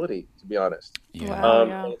vulnerability, to be honest. Yeah. Wow.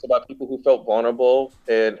 Yeah. And it's about people who felt vulnerable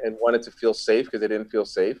and wanted to feel safe because they didn't feel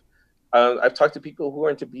safe. I've talked to people who are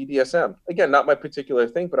into BDSM. Again, not my particular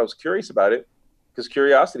thing, but I was curious about it because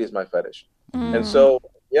curiosity is my fetish. And Mm. so,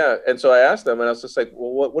 yeah. And so I asked them, and I was just like,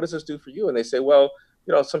 well, what does this do for you? And they say, well,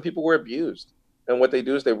 some people were abused. And what they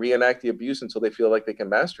do is they reenact the abuse until they feel like they can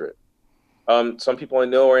master it. Some people I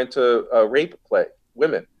know are into rape play,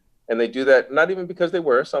 women. And they do that not even because they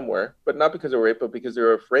were somewhere, but not because they were raped, but because they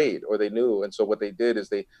were afraid or they knew. And so what they did is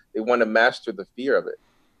they want to master the fear of it.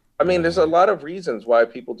 I mean, there's a lot of reasons why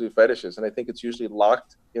people do fetishes, and I think it's usually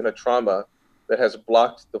locked in a trauma that has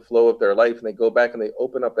blocked the flow of their life, and they go back and they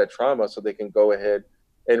open up that trauma so they can go ahead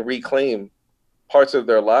and reclaim parts of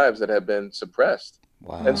their lives that have been suppressed.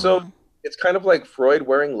 Wow. And so Mm. it's kind of like Freud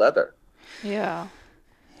wearing leather. Yeah.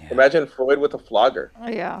 Yeah. Imagine Freud with a flogger,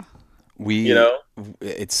 Yeah. you know?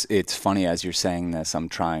 It's funny as you're saying this, I'm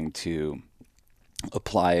trying to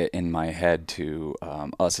apply it in my head to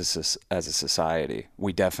us as a society.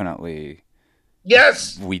 We definitely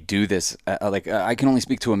Yes. we do this. I can only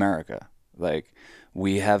speak to America. Like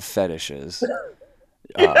we have fetishes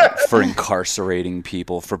for incarcerating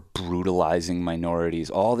people, for brutalizing minorities,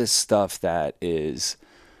 all this stuff that is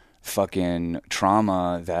fucking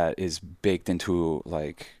trauma that is baked into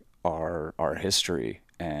like our history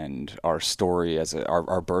and our story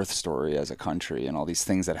our birth story as a country, and all these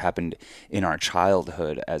things that happened in our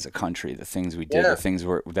childhood as a country, the things we did, Yeah. the things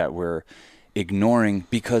that we're ignoring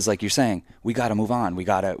because, like you're saying, we got to move on. We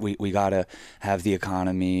gotta have the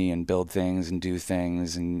economy and build things and do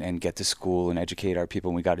things and get to school and educate our people,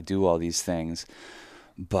 and we got to do all these things.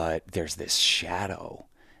 But there's this shadow,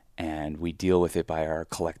 and we deal with it by our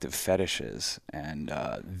collective fetishes. And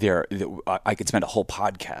I could spend a whole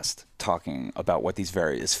podcast talking about what these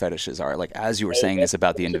various fetishes are. Like as you were saying this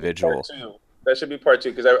about the That should be part individual. two. That should be part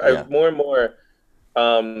two because Yeah. I more and more.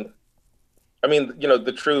 I mean,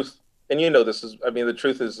 the truth, and this is. I mean, the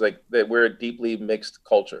truth is like that we're a deeply mixed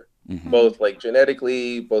culture, Hmm. both like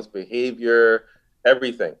genetically, both behavior,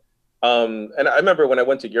 everything. And I remember when I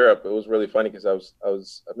went to Europe, it was really funny because I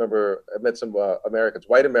remember I met some Americans,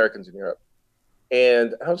 white Americans in Europe,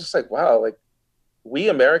 and I was just like, wow, like we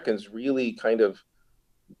Americans really kind of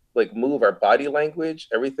like move our body language,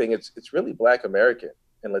 everything. It's really Black American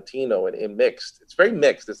and Latino and mixed. It's very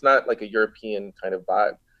mixed. It's not like a European kind of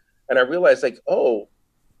vibe. And I realized like, oh,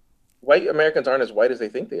 white Americans aren't as white as they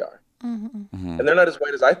think they are, Mm-hmm. and they're not as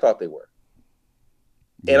white as I thought they were.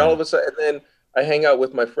 And all Yeah. of a sudden, and then I hang out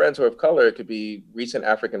with my friends who are of color. It could be recent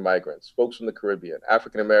African migrants, folks from the Caribbean,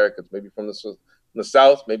 African Americans, maybe from the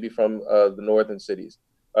South, maybe from the northern cities,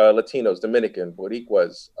 Latinos, Dominican,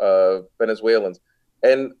 Boricuas, Venezuelans.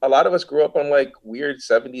 And a lot of us grew up on like weird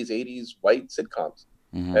 70s, 80s white sitcoms.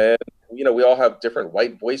 Hmm. And, we all have different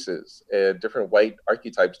white voices and different white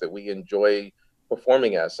archetypes that we enjoy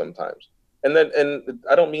performing as sometimes. And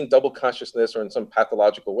I don't mean double consciousness or in some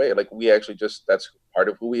pathological way. Like we actually just, that's part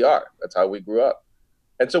of who we are. That's how we grew up.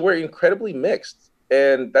 And so we're incredibly mixed.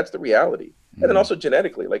 And that's the reality. And then Hmm. also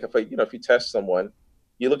genetically, like if you test someone,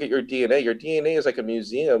 you look at your DNA is like a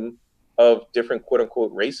museum of different quote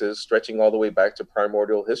unquote races stretching all the way back to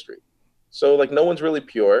primordial history. So like no one's really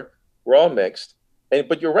pure. We're all mixed.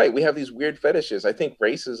 But you're right, we have these weird fetishes. I think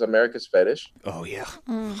race is America's fetish. Oh yeah.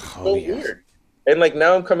 Mm. Oh So yeah. weird. And like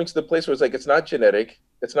now I'm coming to the place where it's like it's not genetic,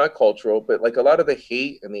 it's not cultural, but like a lot of the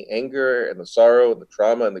hate and the anger and the sorrow and the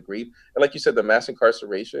trauma and the grief, and like you said, the mass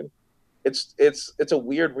incarceration, it's a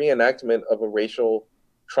weird reenactment of a racial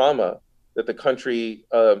trauma that the country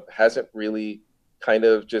hasn't really kind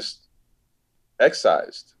of just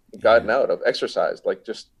excised, gotten Yeah. out of, exercised, like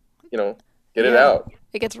just you know, get it Yeah. out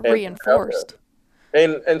It gets and put it out there. reinforced.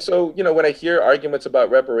 And so, when I hear arguments about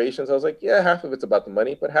reparations, I was like, yeah, half of it's about the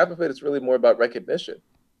money, but half of it is really more about recognition,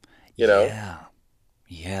 you know? Yeah.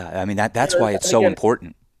 Yeah. I mean that's why it's And so again,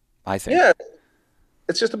 important, I think. yeah,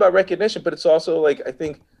 it's just about recognition, but it's also like I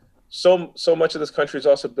think so much of this country is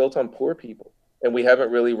also built on poor people. And we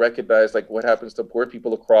haven't really recognized like what happens to poor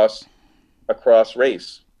people across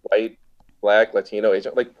race, white, black, Latino,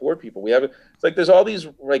 Asian, like poor people. We haven't. It's like there's all these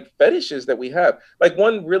like fetishes that we have. Like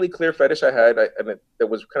one really clear fetish I had, that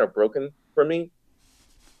was kind of broken for me.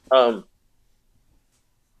 Um,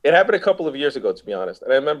 it happened a couple of years ago, to be honest.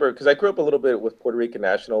 And I remember because I grew up a little bit with Puerto Rican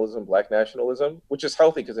nationalism, Black nationalism, which is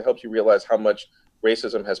healthy because it helps you realize how much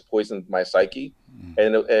racism has poisoned my psyche,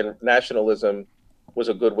 and nationalism was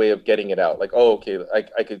a good way of getting it out. Like, oh, okay,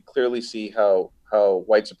 I could clearly see how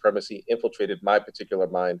white supremacy infiltrated my particular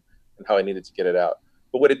mind and how I needed to get it out.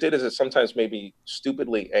 But what it did is it sometimes made me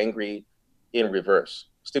stupidly angry in reverse,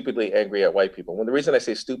 stupidly angry at white people. When the reason I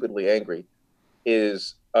say stupidly angry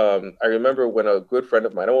is I remember when a good friend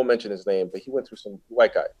of mine, I won't mention his name, but he went through some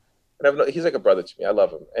white guy. And he's like a brother to me. I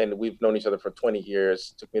love him. And we've known each other for 20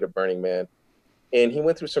 years. Took me to Burning Man. And he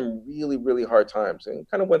went through some really, really hard times and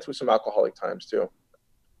kind of went through some alcoholic times too.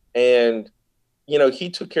 And, he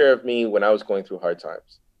took care of me when I was going through hard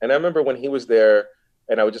times. And I remember when he was there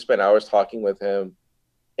and I would just spend hours talking with him.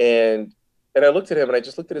 And I looked at him and I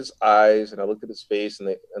just looked at his eyes and I looked at his face and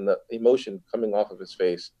the emotion coming off of his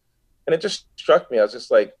face, and it just struck me. I was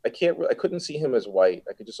just like, I couldn't see him as white.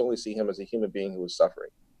 I could just only see him as a human being who was suffering.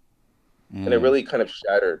 And it Mm. really kind of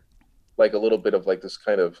shattered like a little bit of like this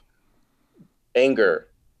kind of anger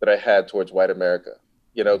that I had towards white America,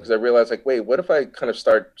 because I realized like, wait, what if I kind of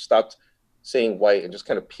stopped saying white and just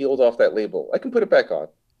kind of peeled off that label? I can put it back on.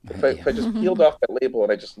 But if I Yeah. just peeled off that label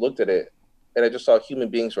and I just looked at it and I just saw human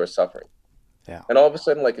beings who are suffering. Yeah. And all of a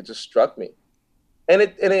sudden, like it just struck me. And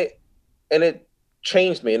it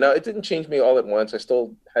changed me. Now it didn't change me all at once. I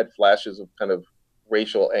still had flashes of kind of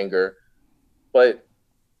racial anger, but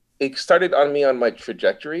it started on me on my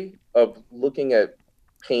trajectory of looking at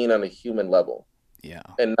pain on a human level Yeah.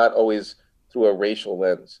 and not always through a racial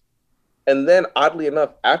lens. And then oddly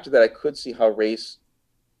enough, after that I could see how race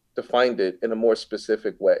defined it in a more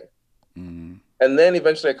specific way. Mm. And then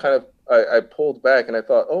eventually I pulled back and I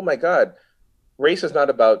thought, oh my God, race is not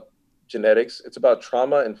about genetics, it's about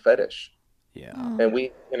trauma and fetish. Yeah. And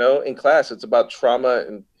we, in class, it's about trauma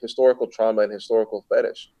and historical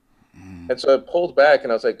fetish. Mm. And so I pulled back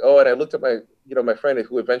and I was like, oh, and I looked at my friend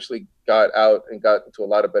who eventually got out and got into a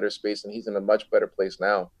lot of better space, and he's in a much better place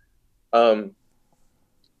now.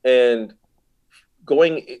 And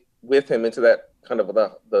going with him into that kind of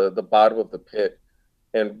the bottom of the pit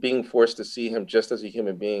and being forced to see him just as a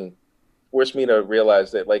human being forced me to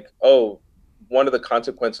realize that, like, oh, one of the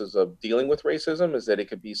consequences of dealing with racism is that it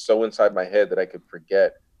could be so inside my head that I could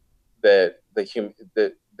forget that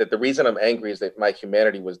that the reason I'm angry is that my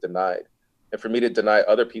humanity was denied, and for me to deny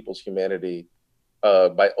other people's humanity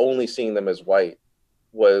by only seeing them as white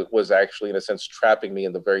was actually in a sense trapping me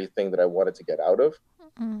in the very thing that I wanted to get out of.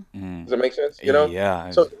 Mm. Does that make sense? Yeah.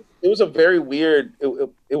 So it was a very weird.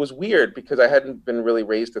 It was weird because I hadn't been really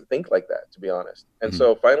raised to think like that, to be honest. And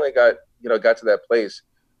so finally, I got to that place.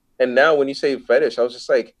 And now, when you say fetish, I was just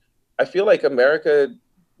like, I feel like America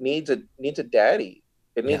needs a daddy.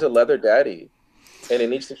 It needs Yeah. a leather daddy, and it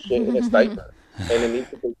needs to shit in its diaper. and it needs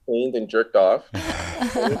to be cleaned and jerked off.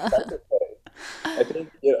 And it's I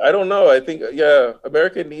think, yeah, I don't know. I think, yeah,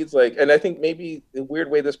 America needs like, and I think maybe the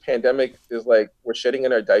weird way this pandemic is like we're shitting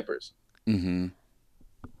in our diapers. Mm-hmm.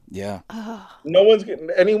 Yeah. No one's getting,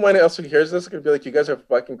 anyone else who hears this is gonna be like, you guys are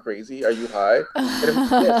fucking crazy. Are you high? And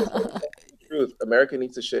yes, it's the truth. America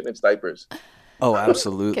needs to shit in its diapers. Oh, Get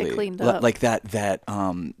absolutely. cleaned up. Like that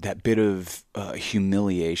bit of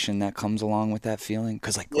humiliation that comes along with that feeling,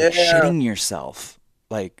 because like Yeah. shitting yourself,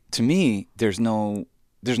 like to me, there's no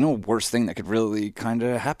worse thing that could really kind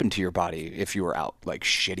of happen to your body if you were out like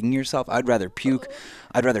shitting yourself. I'd rather puke.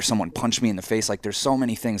 I'd rather someone punch me in the face. Like there's so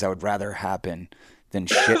many things I would rather happen than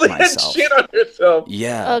shit Like, myself. shit on yourself.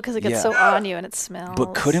 Yeah. Oh, because it gets yeah. so on you and it smells.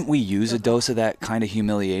 But couldn't we use a dose of that kind of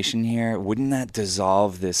humiliation here? Wouldn't that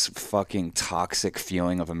dissolve this fucking toxic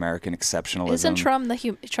feeling of American exceptionalism? Isn't Trump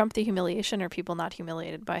the humiliation, or people not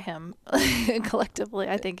humiliated by him collectively?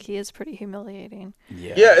 I think he is pretty humiliating.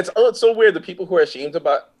 Yeah. Yeah, it's so weird. The people who are ashamed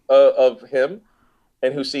about of him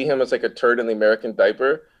and who see him as like a turd in the American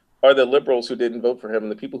diaper are the liberals who didn't vote for him, and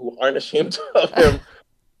the people who aren't ashamed of him,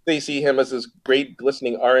 they see him as this great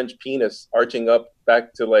glistening orange penis arching up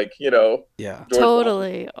back to like, Yeah. George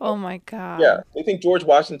Totally. Oh my God. Yeah, they think George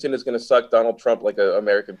Washington is going to suck Donald Trump like an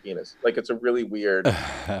American penis. Like it's a really weird.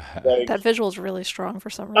 Like, That visual is really strong for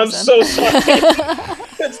some I'm reason. so sorry.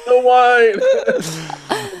 It's the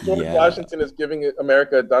wine. George Yeah. Washington is giving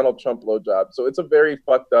America a Donald Trump blowjob, so it's a very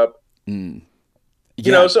fucked up. Mm.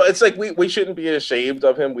 So it's like we shouldn't be ashamed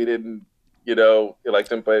of him. We didn't,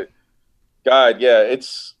 elect him, but God, yeah,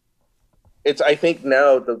 it's. I think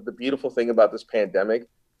now the beautiful thing about this pandemic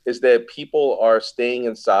is that people are staying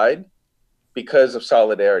inside because of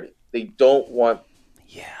solidarity. They don't want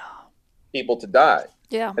people to die.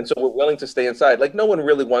 Yeah. And so we're willing to stay inside. Like no one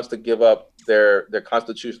really wants to give up their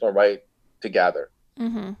constitutional right to gather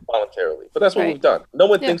voluntarily. But that's what Right. we've done. No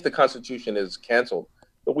one Yeah. thinks the Constitution is canceled.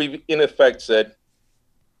 But we've in effect said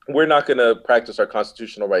we're not going to practice our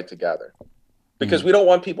constitutional right to gather because we don't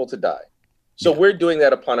want people to die. So we're doing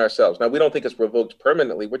that upon ourselves. Now, we don't think it's revoked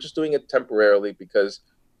permanently. We're just doing it temporarily because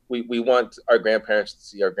we want our grandparents to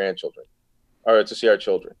see our grandchildren or to see our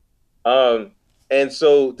children. And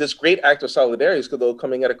so this great act of solidarity is though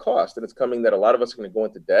coming at a cost. And it's coming that a lot of us are going to go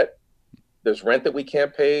into debt. There's rent that we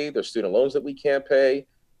can't pay. There's student loans that we can't pay.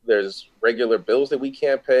 There's regular bills that we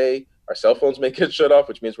can't pay. Our cell phones may get shut off,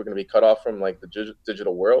 which means we're going to be cut off from like the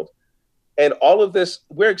digital world. And all of this,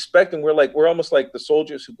 we're almost like the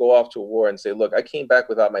soldiers who go off to a war and say, look, I came back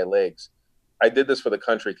without my legs. I did this for the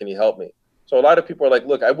country. Can you help me? So a lot of people are like,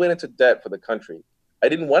 look, I went into debt for the country. I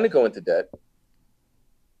didn't want to go into debt.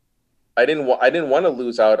 I didn't want to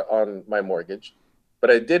lose out on my mortgage, but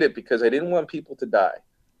I did it because I didn't want people to die.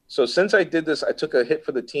 So since I did this, I took a hit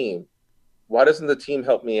for the team. Why doesn't the team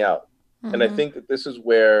help me out? And I think that this is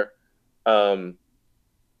where, I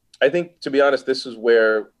think, to be honest, this is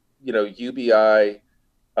where, UBI,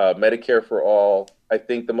 Medicare for all, I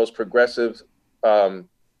think the most progressive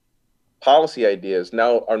policy ideas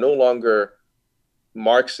now are no longer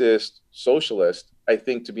Marxist, socialist. I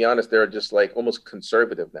think, to be honest, they're just like almost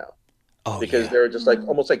conservative now. Because they're just like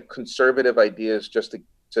almost like conservative ideas just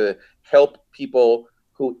to help people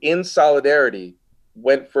who in solidarity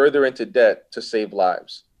went further into debt to save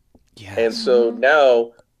lives. Yes. And so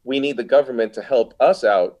now we need the government to help us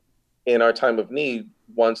out in our time of need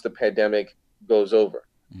once the pandemic goes over.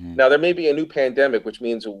 Now, there may be a new pandemic, which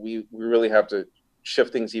means we really have to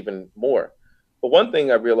shift things even more. But one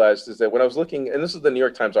thing I realized is that when I was looking, and this is the New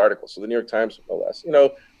York Times article, so the New York Times, no less,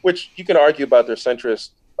 which you can argue about their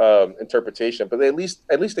centrist interpretation, but at least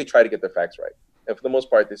they try to get the facts right. And for the most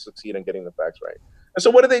part, they succeed in getting the facts right. And so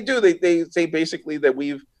what do? They say basically that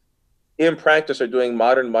we've, in practice, are doing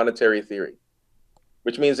modern monetary theory,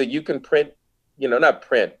 which means that you can print, not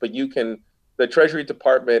print, but the Treasury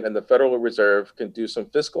Department and the Federal Reserve can do some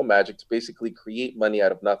fiscal magic to basically create money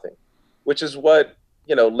out of nothing, which is what,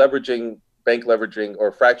 bank leveraging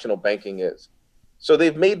or fractional banking is. So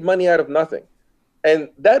they've made money out of nothing. And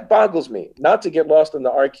that boggles me, not to get lost in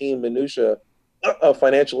the arcane minutia of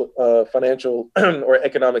financial or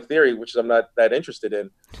economic theory, which I'm not that interested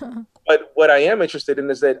in. But what I am interested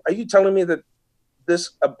in is that, are you telling me that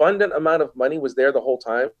this abundant amount of money was there the whole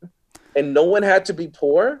time and no one had to be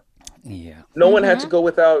poor? Yeah. No one had to go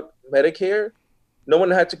without Medicare. No one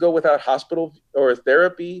had to go without hospital or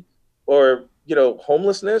therapy or,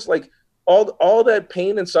 homelessness. Like all that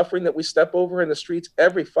pain and suffering that we step over in the streets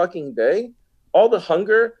every fucking day, all the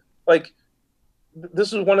hunger. Like,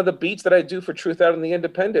 this is one of the beats that I do for Truth Out in the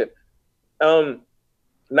Independent.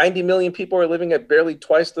 90 million people are living at barely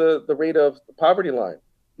twice the rate of the poverty line.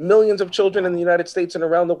 Millions of children in the United States and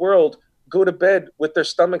around the world go to bed with their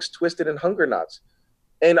stomachs twisted in hunger knots.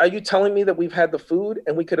 And are you telling me that we've had the food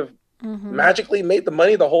and we could have magically made the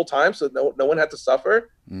money the whole time so no one had to suffer?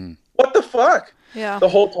 Mm. What the fuck? Yeah. The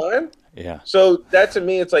whole time? Yeah. So that to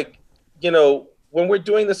me, it's like, when we're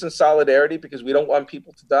doing this in solidarity because we don't want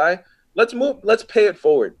people to die, let's pay it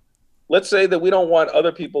forward. Let's say that we don't want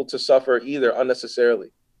other people to suffer either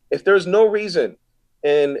unnecessarily. If there's no reason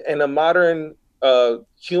in a modern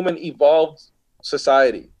human evolved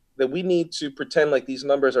society that we need to pretend like these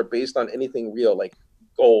numbers are based on anything real, like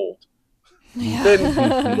gold,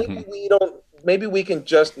 then maybe we can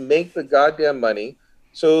just make the goddamn money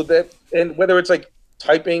so that, and whether it's like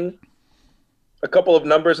typing a couple of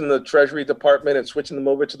numbers in the Treasury Department and switching them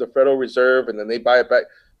over to the Federal Reserve and then they buy it back,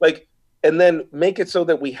 and then make it so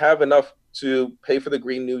that we have enough to pay for the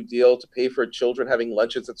Green New Deal, to pay for children having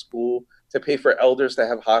lunches at school, to pay for elders to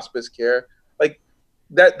have hospice care. Like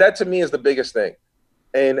that to me is the biggest thing.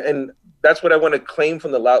 And that's what I want to claim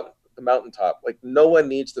from the mountaintop. Like, no one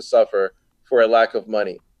needs to suffer for a lack of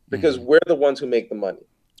money because we're the ones who make the money.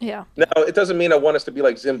 Yeah. Now, it doesn't mean I want us to be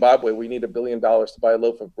like Zimbabwe. We need $1 billion to buy a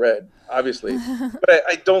loaf of bread, obviously. But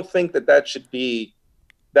I don't think that should be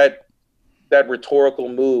that rhetorical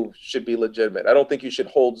move should be legitimate. I don't think you should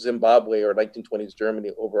hold Zimbabwe or 1920s Germany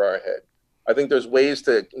over our head. I think there's ways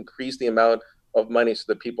to increase the amount of money so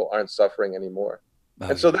that people aren't suffering anymore.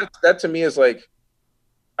 And so that to me is like,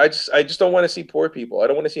 I just don't want to see poor people. I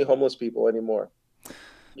don't want to see homeless people anymore.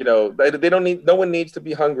 They don't need. No one needs to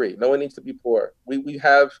be hungry. No one needs to be poor.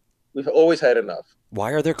 We've always had enough.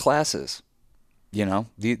 Why are there classes?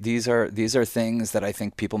 These are things that I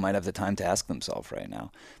think people might have the time to ask themselves right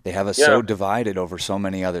now. They have us so divided over so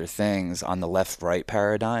many other things on the left-right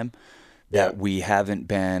paradigm that we haven't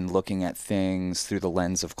been looking at things through the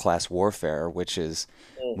lens of class warfare, which is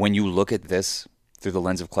when you look at this through the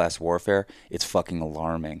lens of class warfare, it's fucking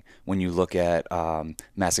alarming. When you look at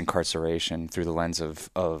mass incarceration through the lens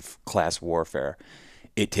of class warfare,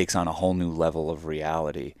 it takes on a whole new level of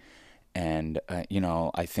reality. And,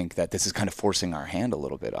 I think that this is kind of forcing our hand a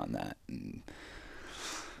little bit on that.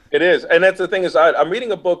 It is. And that's the thing is I'm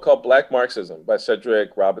reading a book called Black Marxism by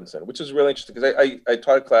Cedric Robinson, which is really interesting because I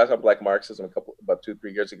taught a class on Black Marxism about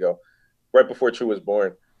 2-3 years ago, right before True was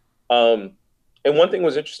born. And one thing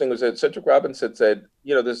was interesting was that Cedric Robinson said,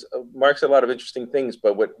 this Marx said a lot of interesting things,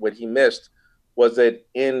 but what he missed was that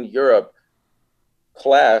in Europe,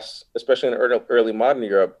 class, especially in early modern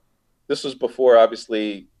Europe, this was before,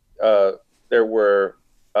 obviously, there were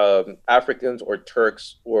Africans or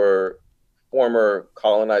Turks or former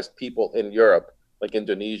colonized people in Europe, like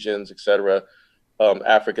Indonesians, etc.,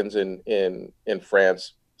 Africans in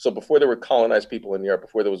France. So before there were colonized people in Europe,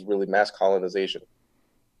 before there was really mass colonization,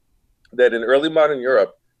 that in early modern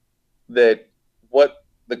Europe, that what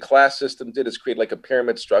the class system did is create like a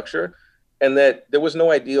pyramid structure, and that there was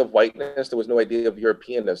no idea of whiteness, there was no idea of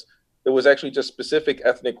Europeanness. There was actually just specific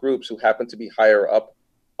ethnic groups who happened to be higher up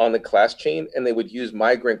on the class chain, and they would use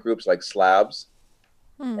migrant groups like Slavs,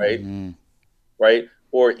 right? Right?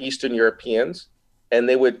 Or Eastern Europeans, and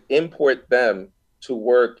they would import them to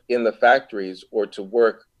work in the factories or to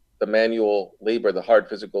work the manual labor, the hard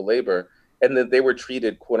physical labor, and then they were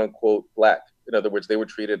treated, quote unquote, black. In other words, they were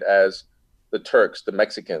treated as the Turks, the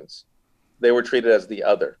Mexicans. They were treated as the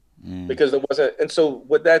other because there wasn't. And so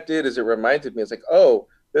what that did is it reminded me, it's like, oh,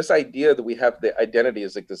 this idea that we have the identity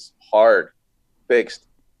is like this hard, fixed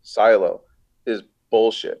silo is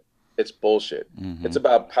bullshit. It's bullshit. It's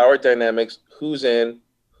about power dynamics, who's in,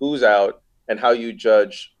 who's out, and how you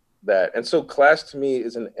judge that. And so class to me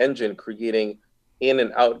is an engine creating in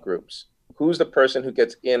and out groups. Who's the person who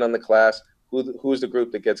gets in on the class? Who's the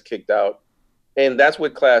group that gets kicked out? And that's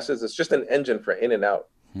what class is. It's just an engine for in and out.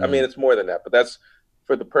 I mean, it's more than that, but that's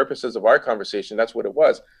for the purposes of our conversation. That's what it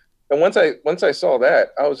was. And once I saw that,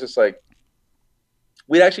 I was just like,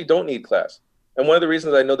 we actually don't need class. And one of the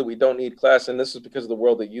reasons I know that we don't need class, and this is because of the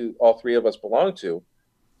world that all three of us belong to,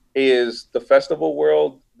 is the festival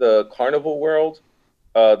world, the carnival world,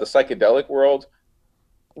 the psychedelic world.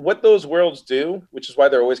 What those worlds do, which is why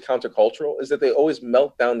they're always countercultural, is that they always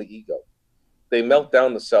melt down the ego. They melt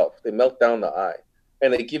down the self. They melt down the I.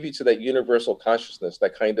 And they give you to that universal consciousness,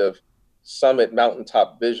 that kind of summit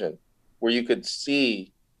mountaintop vision where you could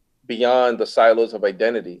see beyond the silos of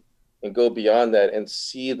identity and go beyond that and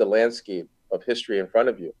see the landscape of history in front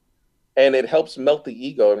of you. And it helps melt the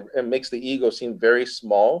ego and makes the ego seem very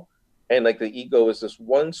small. And like the ego is this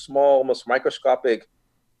one small, almost microscopic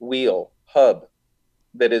wheel, hub,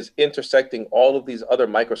 that is intersecting all of these other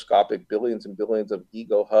microscopic billions and billions of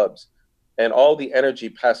ego hubs, and all the energy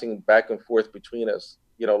passing back and forth between us,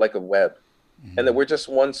 like a web. And that we're just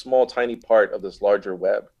one small, tiny part of this larger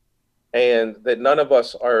web. and that none of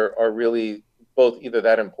us are really both either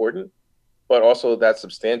that important, but also that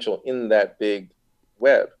substantial in that big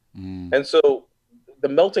web. Mm. And so the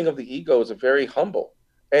melting of the ego is a very humble.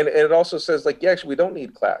 And it also says, like, yeah, actually, we don't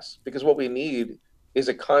need class because what we need is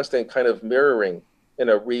a constant kind of mirroring and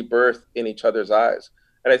a rebirth in each other's eyes.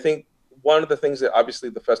 And I think one of the things that obviously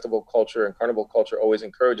the festival culture and carnival culture always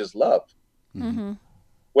encourages love, Mm-hmm. Mm-hmm.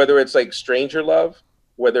 whether it's like stranger love,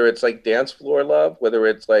 whether it's like dance floor love, whether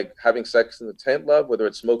it's like having sex in the tent love, whether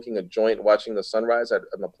it's smoking a joint, watching the sunrise at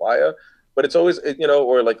the playa. But it's always,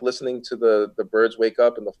 or like listening to the birds wake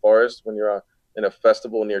up in the forest when you're in a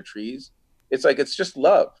festival near trees. It's like, it's just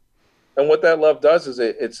love. And what that love does is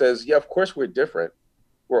it says, yeah, of course we're different.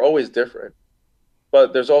 We're always different.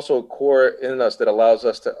 But there's also a core in us that allows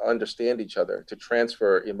us to understand each other, to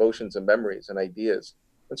transfer emotions and memories and ideas.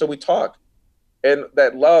 And so we talk. And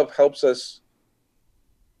that love helps us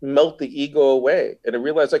melt the ego away and to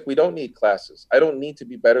realize, like, we don't need classes. I don't need to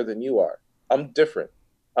be better than you are. I'm different.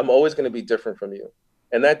 I'm always going to be different from you.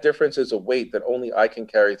 And that difference is a weight that only I can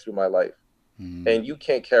carry through my life. Mm. And you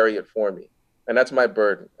can't carry it for me. And that's my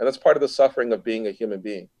burden. And that's part of the suffering of being a human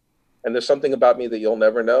being. And there's something about me that you'll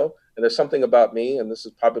never know. And there's something about me, and this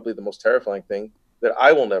is probably the most terrifying thing, that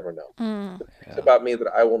I will never know. Mm. It's Yeah. about me that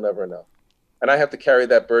I will never know. And I have to carry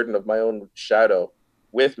that burden of my own shadow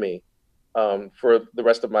with me for the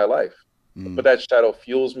rest of my life. Mm. But that shadow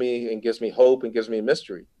fuels me and gives me hope and gives me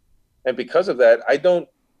mystery. And because of that,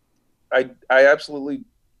 I absolutely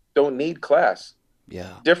don't need class.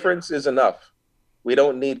 Yeah. Difference is enough. We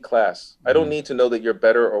don't need class. I don't Mm. need to know that you're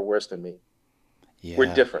better or worse than me. We're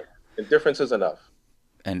Yeah. different, and difference is enough.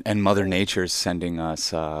 And Mother Nature's sending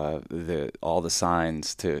us all the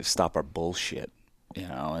signs to stop our bullshit. You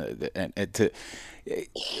know,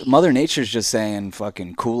 Mother Nature's just saying,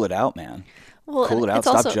 "Fucking cool it out, man. Well, Cool and it out. it's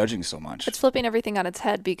Stop also judging so much." it's flipping everything on its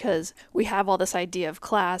head because we have all this idea of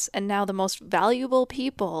class, and now the most valuable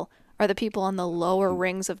people are the people on the lower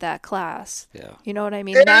rings of that class. Yeah. You know what I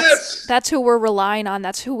mean? Yes. That's who we're relying on.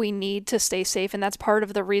 That's who we need to stay safe, and that's part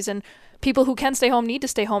of the reason people who can stay home need to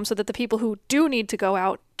stay home, so that the people who do need to go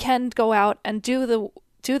out can go out and do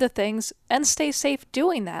the things and stay safe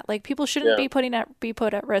doing that. Like, people shouldn't Yeah. be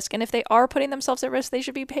put at risk, and if they are putting themselves at risk, they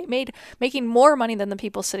should be making more money than the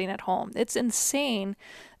people sitting at home. It's insane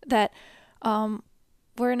that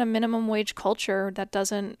we're in a minimum wage culture that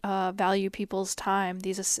doesn't value people's time.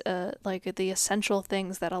 These like the essential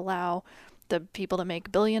things that allow the people to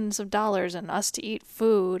make billions of dollars and us to eat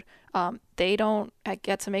food. They don't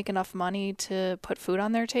get to make enough money to put food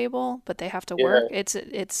on their table, but they have to Yeah. work.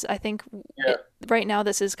 It's I think Yeah. right now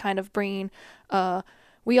this is kind of bringing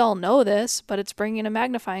we all know this, but it's bringing a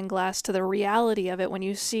magnifying glass to the reality of it when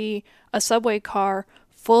you see a subway car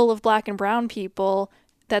full of black and brown people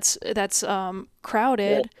that's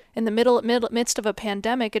crowded in the midst of a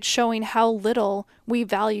pandemic. It's showing how little we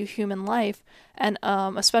value human life, and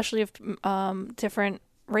especially of different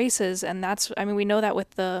races. And that's, I mean, we know that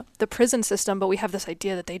with the prison system, but we have this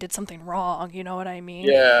idea that they did something wrong. You know what I mean?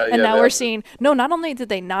 Yeah. And Yeah. now we're seeing, no, not only did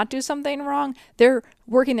they not do something wrong, they're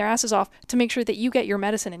working their asses off to make sure that you get your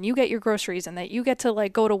medicine and you get your groceries and that you get to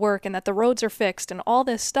like go to work and that the roads are fixed and all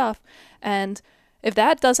this stuff. And if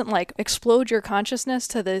that doesn't like explode your consciousness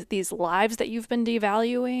to these lives that you've been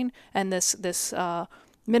devaluing, and this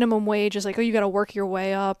minimum wage is like, oh, you got to work your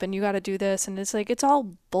way up and you got to do this, and it's like, it's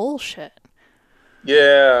all bullshit.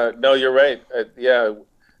 Yeah, no, you're right. Yeah,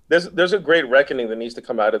 there's a great reckoning that needs to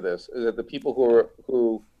come out of this. Is that the people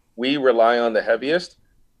who we rely on the heaviest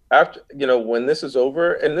after, when this is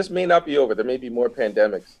over, and this may not be over, there may be more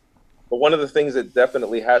pandemics, but one of the things that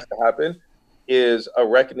definitely has to happen is a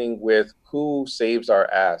reckoning with who saves our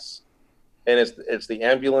ass, and it's the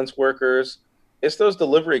ambulance workers, it's those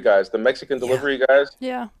delivery guys, the Mexican Yeah. delivery guys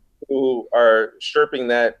Yeah. who are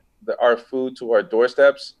chirping our food to our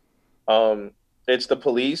doorsteps. Um, it's the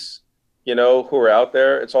police, who are out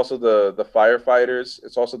there. It's also the firefighters.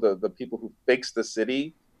 It's also the people who fix the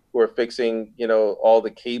city, who are fixing, all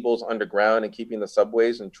the cables underground and keeping the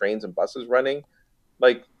subways and trains and buses running.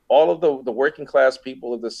 Like all of the working class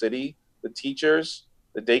people of the city, the teachers,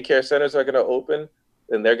 the daycare centers are going to open,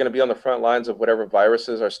 and they're going to be on the front lines of whatever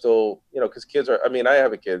viruses are still, because kids are, I mean, I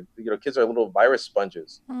have a kid, kids are little virus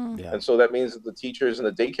sponges. Mm. Yeah. And so that means that the teachers and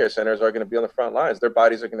the daycare centers are going to be on the front lines. Their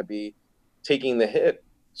bodies are going to be taking the hit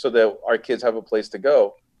so that our kids have a place to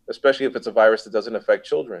go, especially if it's a virus that doesn't affect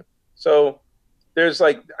children. So I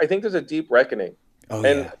think there's a deep reckoning. Oh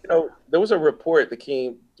And, yeah. there was a report that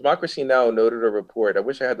came, Democracy Now! Noted a report. I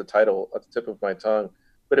wish I had the title at the tip of my tongue,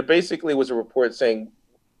 but it basically was a report saying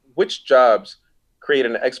which jobs create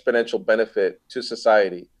an exponential benefit to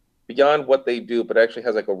society. beyond what they do, but actually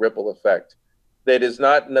has like a ripple effect that is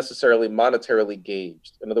not necessarily monetarily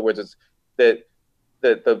gauged. In other words, it's that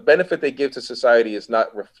the benefit they give to society is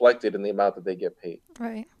not reflected in the amount that they get paid.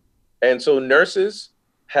 Right. And so nurses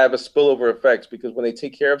have a spillover effect because when they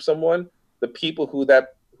take care of someone, the people who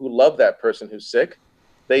love that person who's sick,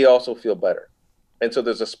 they also feel better. And so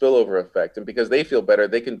there's a spillover effect. And because they feel better,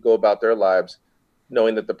 they can go about their lives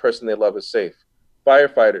knowing that the person they love is safe.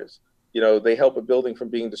 Firefighters, they help a building from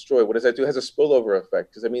being destroyed. What does that do? It has a spillover effect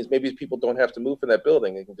because that means maybe people don't have to move from that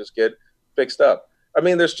building. They can just get fixed up. I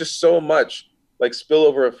mean, there's just so much like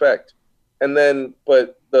spillover effect. And then,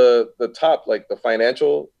 but the top, like the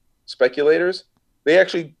financial speculators, they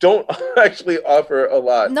actually don't actually offer a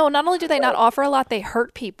lot. No, not only do they not offer a lot, they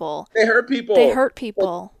hurt people. They hurt people. They hurt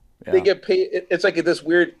people. They get paid. It's like this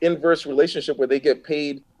weird inverse relationship where they get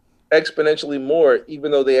paid exponentially more,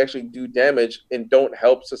 even though they actually do damage and don't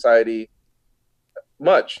help society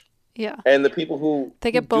much. Yeah. And the people who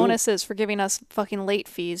they get bonuses for giving us fucking late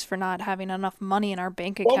fees for not having enough money in our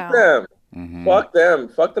bank account. Fuck them. Fuck them.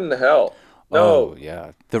 Fuck them to hell. No. Oh,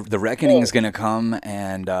 yeah. The reckoning is going to come,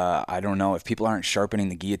 and I don't know if people aren't sharpening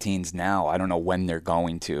the guillotines now. I don't know when they're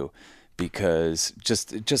going to, because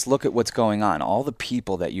just look at what's going on. All the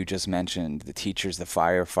people that you just mentioned, the teachers, the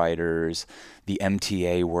firefighters, the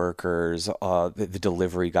MTA workers, the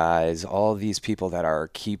delivery guys, all these people that are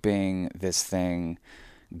keeping this thing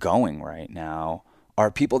going right now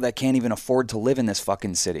are people that can't even afford to live in this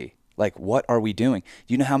fucking city. Like, what are we doing?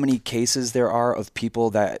 Do you know how many cases there are of people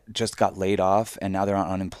that just got laid off and now they're on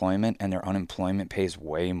unemployment and their unemployment pays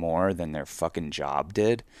way more than their fucking job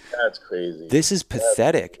did? That's crazy. This is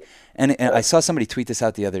pathetic. And I saw somebody tweet this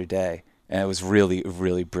out the other day, and it was really,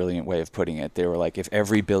 really brilliant way of putting it. They were like, if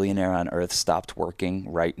every billionaire on earth stopped working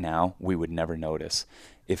right now, we would never notice.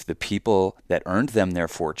 If the people that earned them their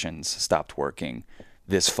fortunes stopped working,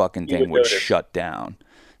 this fucking thing would shut down.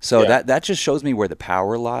 So that just shows me where the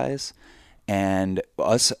power lies, and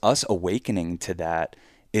us awakening to that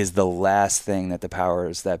is the last thing that the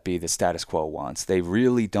powers that be, the status quo, wants. They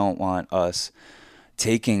really don't want us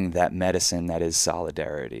taking that medicine that is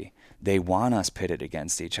solidarity. They want us pitted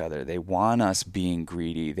against each other. They want us being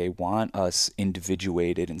greedy. They want us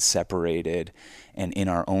individuated and separated and in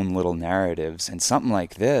our own little narratives. And something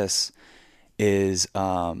like this is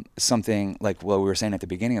something like what we were saying at the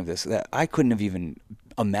beginning of this that I couldn't have even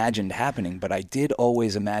imagined happening, but I did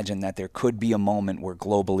always imagine that there could be a moment where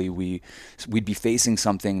globally we'd be facing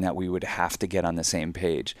something that we would have to get on the same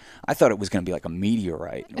page. I thought it was going to be like a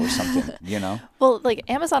meteorite or something, Well, like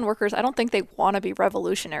Amazon workers, I don't think they want to be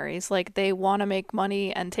revolutionaries. Like they want to make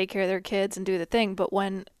money and take care of their kids and do the thing. But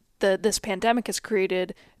when this pandemic has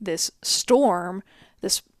created this storm,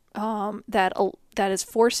 this that is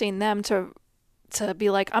forcing them to be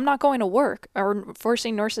like, I'm not going to work, or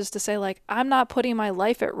forcing nurses to say like, I'm not putting my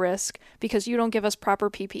life at risk because you don't give us proper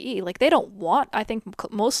PPE. Like they don't want, I think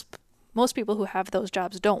most people who have those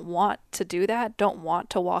jobs don't want to do that, don't want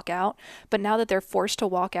to walk out. But now that they're forced to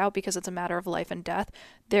walk out because it's a matter of life and death,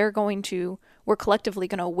 we're collectively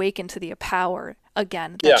going to awaken to the power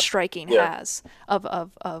again that striking has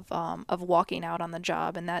of walking out on the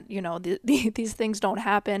job, and that these things don't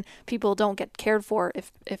happen. People don't get cared for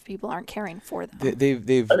if people aren't caring for them. I think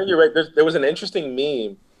you're right. There was an interesting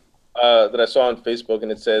meme that I saw on Facebook,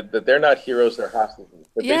 and it said that they're not heroes, they're hostages.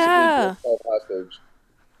 They're basically held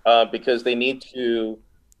hostage because they need to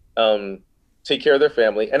take care of their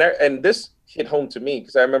family. And this hit home to me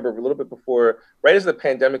because I remember a little bit before, right as the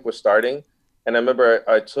pandemic was starting, and I remember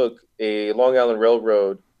I took a Long Island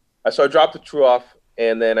Railroad. So I dropped the True off,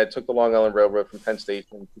 and then I took the Long Island Railroad from Penn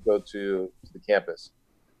Station to go to the campus.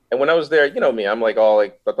 And when I was there, you know me, I'm like all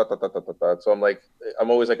like, da, da, da, da, da, da, da. So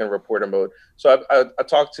I'm always like in reporter mode. So I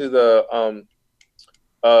talked to the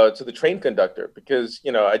train conductor because,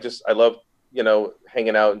 I love,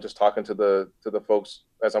 hanging out and just talking to the folks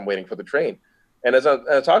as I'm waiting for the train. And as I'm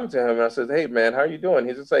talking to him, I said, hey man, how are you doing?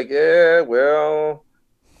 He's just like, yeah, well,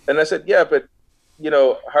 and I said, yeah, but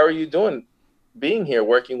how are you doing being here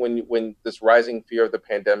working when this rising fear of the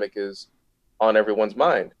pandemic is on everyone's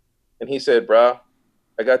mind? And he said, bruh,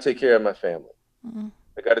 I got to take care of my family. Mm-hmm.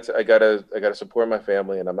 I gotta support my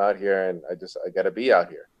family, and I'm out here, and I gotta be out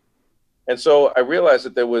here. And so I realized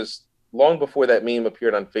that there was, long before that meme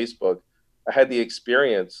appeared on Facebook, I had the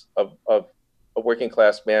experience of a working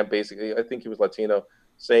class man, basically, I think he was Latino,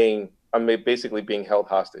 saying I'm basically being held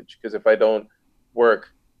hostage because if I don't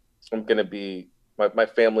work, I'm going to be, my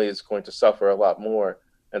family is going to suffer a lot more.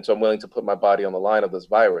 And so I'm willing to put my body on the line of this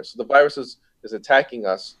virus. So the virus is attacking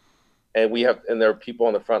us, and there are people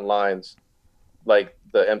on the front lines like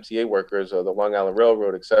the MTA workers or the Long Island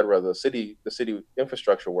Railroad, et cetera, the city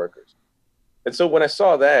infrastructure workers. And so when I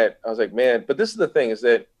saw that, I was like, man, but this is the thing is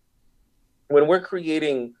that when we're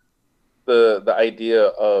creating the idea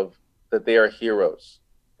of that they are heroes,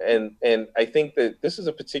 and I think that this is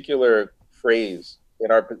a particular phrase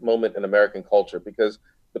in our moment in American culture because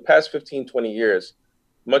the past 15, 20 years,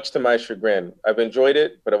 much to my chagrin, I've enjoyed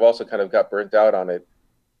it, but I've also kind of got burnt out on it.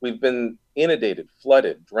 We've been inundated,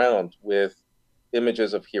 flooded, drowned with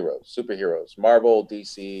images of heroes, superheroes, Marvel,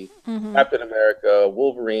 DC, Mhm. Captain America,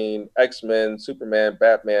 Wolverine, X-Men, Superman,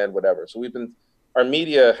 Batman, whatever. So our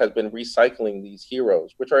media has been recycling these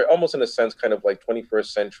heroes, which are almost in a sense kind of like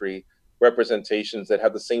 21st century representations that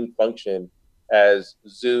have the same function as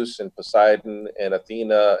Zeus and Poseidon and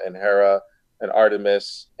Athena and Hera and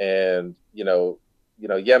Artemis and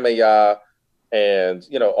Yemaya and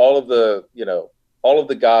all of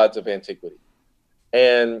the gods of antiquity.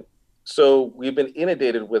 And so we've been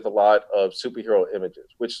inundated with a lot of superhero images,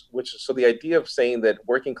 which so the idea of saying that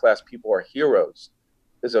working class people are heroes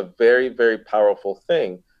is a very, very powerful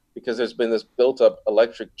thing because there's been this built up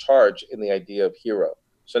electric charge in the idea of hero.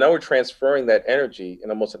 So now we're transferring that energy in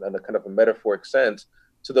almost in a kind of a metaphoric sense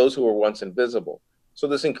to those who were once invisible. So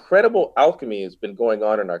this incredible alchemy has been going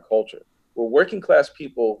on in our culture. We're working class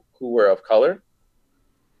people who were of color,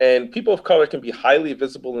 and people of color can be highly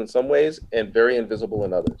visible in some ways and very invisible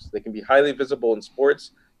in others. They can be highly visible in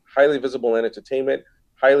sports, highly visible in entertainment,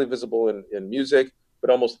 highly visible in music, but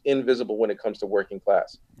almost invisible when it comes to working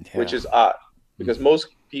class, which Yeah. is odd because most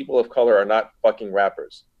people of color are not fucking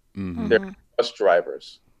rappers. Mm-hmm. They're Mhm. bus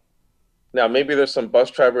drivers. Now, maybe there's some bus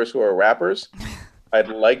drivers who are rappers. I'd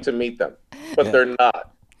like to meet them, but Yeah. they're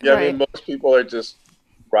not. Yeah, I mean, Right. most people are just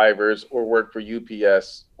drivers or work for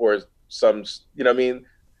UPS or some, you know what I mean?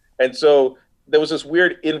 And so there was this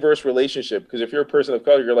weird inverse relationship because if you're a person of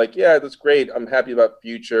color, you're like, yeah, that's great. I'm happy about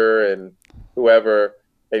Future and whoever,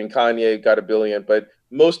 and Kanye got a billion. But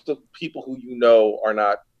most of the people who you know are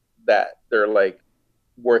not that. They're like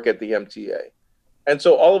work at the MTA. And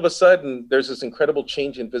so all of a sudden, there's this incredible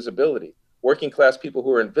change in visibility. Working class people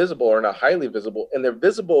who are invisible are now highly visible, and they're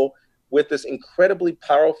visible with this incredibly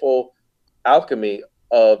powerful alchemy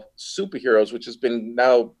of superheroes, which has been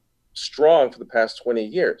now strong for the past 20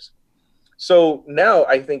 years. So now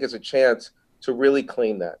I think is a chance to really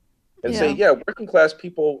claim that and say, Yeah. yeah, working class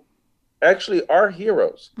people actually are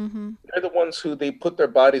heroes. Mhm. They're the ones who they put their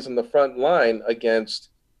bodies in the front line against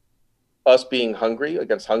us being hungry,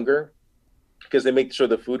 against hunger, because they make sure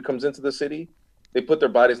the food comes into the city. They put their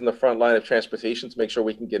bodies in the front line of transportation to make sure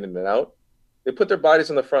we can get in and out. They put their bodies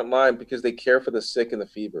in the front line because they care for the sick and the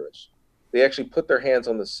feverish. They actually put their hands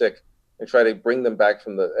on the sick and try to bring them back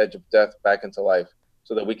from the edge of death back into life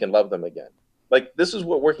so that we can love them again. Like, this is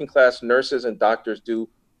what working class nurses and doctors do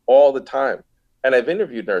all the time. And I've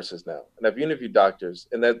interviewed nurses now and I've interviewed doctors,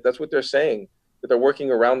 and that's what they're saying, that they're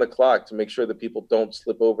working around the clock to make sure that people don't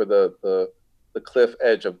slip over the cliff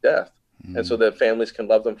edge of death, and so that families can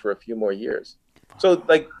love them for a few more years. So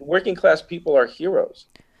like working class people are heroes.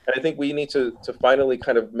 And I think we need to finally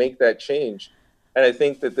kind of make that change. And I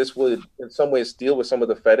think that this would in some ways deal with some of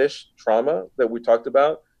the fetish trauma that we talked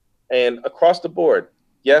about. And across the board,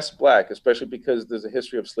 yes, black, especially because there's a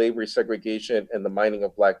history of slavery, segregation, and the mining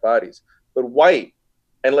of black bodies. But white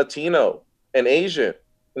and Latino and Asian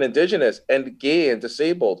and indigenous and gay and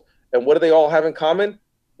disabled. And what do they all have in common?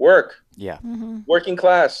 Work, Yeah. Mhm. working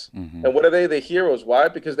class. Mm-hmm. And what are they? The heroes. Why?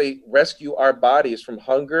 Because they rescue our bodies from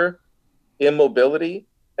hunger, immobility,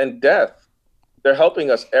 and death. They're helping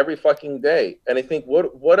us every fucking day. And I think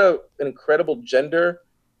an incredible gender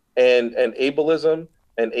and ableism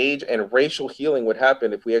and age and racial healing would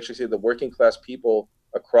happen if we actually say the working class people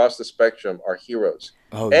across the spectrum are heroes.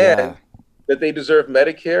 Oh And yeah. that they deserve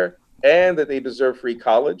Medicare, and that they deserve free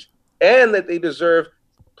college, and that they deserve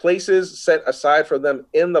places set aside for them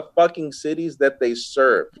in the fucking cities that they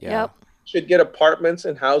serve. Yeah. Yep. Should get apartments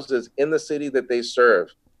and houses in the city that they serve,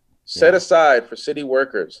 set Yeah. aside for city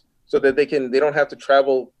workers so that they don't have to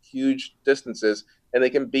travel huge distances and they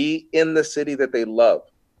can be in the city that they love.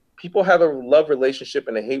 People have a love relationship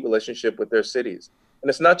and a hate relationship with their cities. And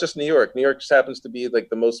it's not just New York. New York just happens to be like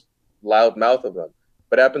the most loud mouth of them.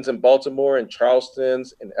 But it happens in Baltimore, in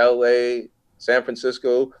Charleston's, in LA, San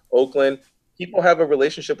Francisco, Oakland. People have a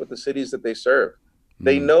relationship with the cities that they serve.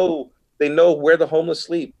 They Mm. know they know where the homeless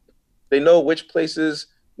sleep. They know which places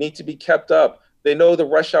need to be kept up. They know the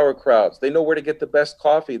rush hour crowds. They know where to get the best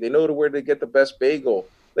coffee. They know where to get the best bagel.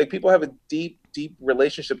 Like, people have a deep, deep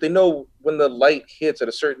relationship. They know when the light hits at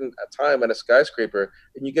a certain time on a skyscraper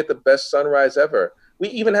and you get the best sunrise ever. We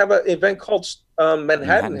even have an event called Manhattan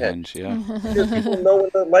Manhattan Henge Henge. Yeah. because people know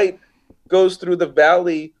when the light goes through the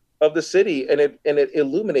valley of the city, and it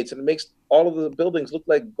illuminates, and it makes all of the buildings look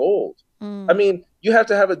like gold. I mean, you have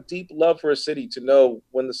to have a deep love for a city to know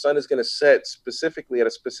when the sun is going to set specifically at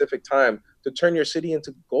a specific time to turn your city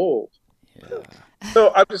into gold. Yeah.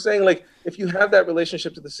 So I'm just saying, like, if you have that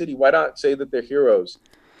relationship to the city, why not say that they're heroes?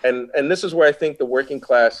 And this is where I think the working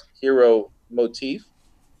class hero motif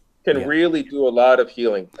can really do a lot of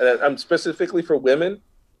healing. And I'm specifically for women,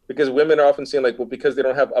 because women are often seen like, well, because they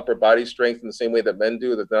don't have upper body strength in the same way that men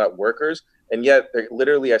do, that they're not workers. And yet they're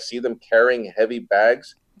literally, I see them carrying heavy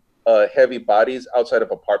bags, heavy bodies outside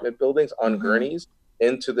of apartment buildings on gurneys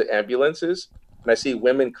into the ambulances. And I see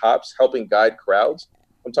women cops helping guide crowds.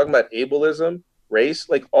 I'm talking about ableism, race,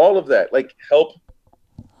 like all of that, like help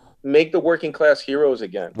make the working class heroes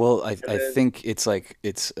again. Well, I think it's like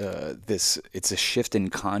it's a shift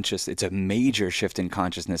in it's a major shift in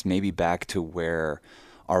consciousness, maybe back to where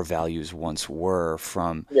our values once were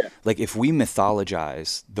from. Like if we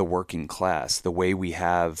mythologize the working class the way we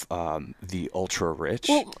have the ultra rich.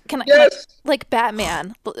 Well, can I like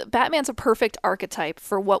Batman? Batman's a perfect archetype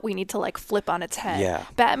for what we need to like flip on its head. Yeah.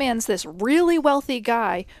 Batman's this really wealthy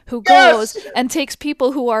guy who goes and takes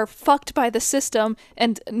people who are fucked by the system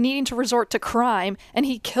and needing to resort to crime, and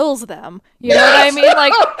he kills them. You know what I mean?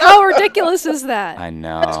 Like, how ridiculous is that? I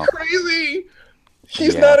know. It's crazy.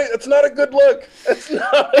 It's not a good look. It's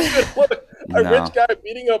not a good look. A rich guy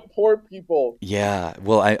beating up poor people. Yeah.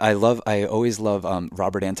 Well, I always love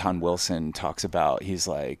Robert Anton Wilson talks about, he's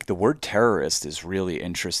like, the word terrorist is really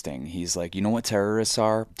interesting. He's like, you know what terrorists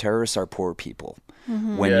are? Terrorists are poor people.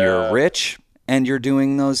 When you're rich and you're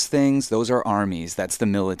doing those things, those are armies. That's the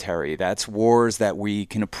military. That's wars that we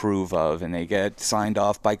can approve of, and they get signed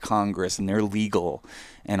off by Congress, and they're legal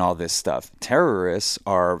and all this stuff. Terrorists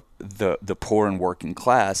are the poor and working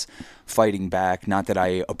class fighting back. Not that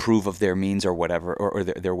I approve of their means or whatever, or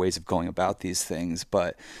their ways of going about these things,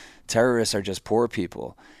 but terrorists are just poor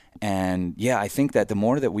people. And I think that the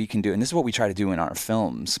more that we can do, and this is what we try to do in our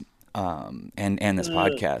films, and this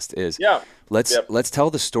podcast is let's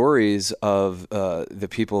tell the stories of the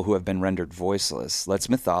people who have been rendered voiceless. Let's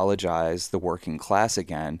mythologize the working class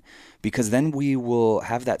again, because then we will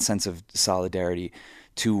have that sense of solidarity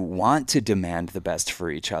to want to demand the best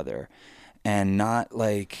for each other, and not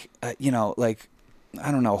like like,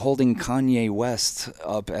 I don't know, holding Kanye West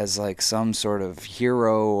up as like some sort of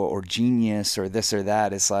hero or genius or this or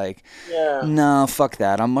that. It's like, no, fuck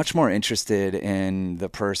that. I'm much more interested in the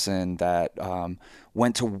person that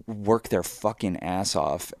went to work their fucking ass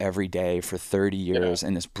off every day for 30 years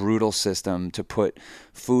in this brutal system to put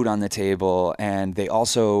food on the table. And they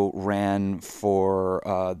also ran for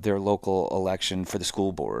their local election for the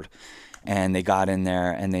school board. And they got in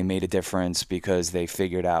there and they made a difference because they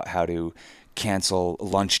figured out how to cancel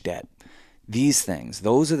lunch debt. These things,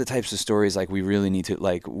 those are the types of stories like we really need to,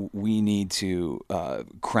 like, we need to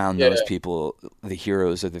crown those people the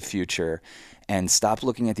heroes of the future, and stop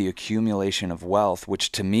looking at the accumulation of wealth,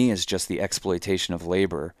 which to me is just the exploitation of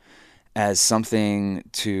labor, as something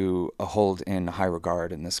to hold in high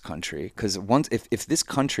regard in this country. Because once, if this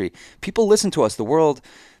country, people listen to us, the world,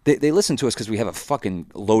 they listen to us because we have a fucking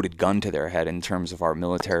loaded gun to their head in terms of our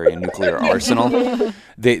military and nuclear arsenal.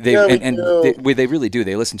 They really do.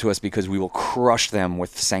 They listen to us because we will crush them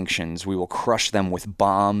with sanctions. We will crush them with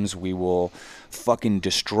bombs. We will fucking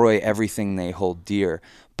destroy everything they hold dear.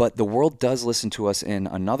 But the world does listen to us in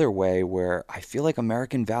another way where I feel like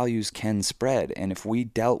American values can spread. And if we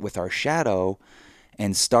dealt with our shadow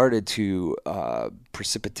and started to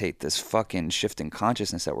precipitate this fucking shift in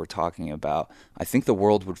consciousness that we're talking about, I think the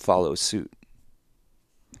world would follow suit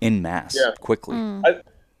en masse quickly.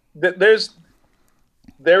 There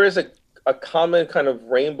is a common kind of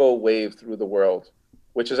rainbow wave through the world,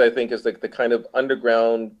 which is, I think, is like the kind of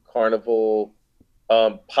underground carnival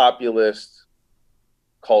populist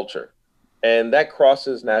culture, and that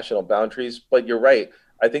crosses national boundaries. But you're right.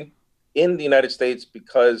 I think in the United States,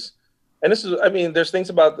 because, and this is, I mean, there's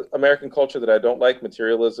things about American culture that I don't like: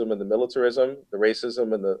 materialism and the militarism, the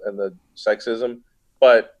racism and the sexism.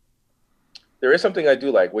 But there is something I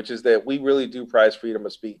do like, which is that we really do prize freedom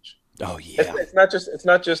of speech. Oh yeah, it's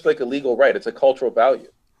not just like a legal right; it's a cultural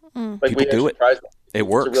value. Like people do it. It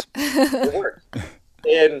works. It works.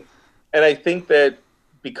 And I think that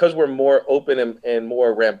because we're more open and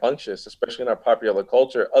more rambunctious, especially in our popular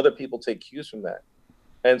culture, other people take cues from that.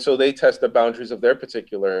 And so they test the boundaries of their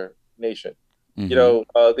particular nation. You know,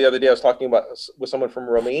 the other day I was talking with someone from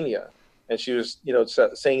Romania, and she was,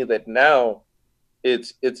 saying that now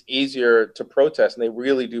it's easier to protest, and they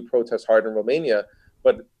really do protest hard in Romania.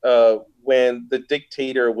 But when the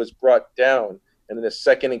dictator was brought down and then the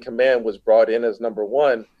second in command was brought in as number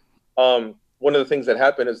one, one of the things that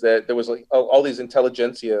happened is that there was like all these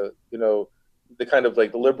intelligentsia, the kind of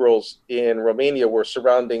like the liberals in Romania were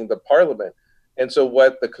surrounding the parliament. And so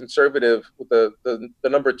what the conservative, the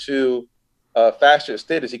number two fascist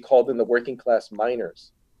did is he called in the working class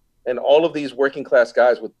miners. And all of these working class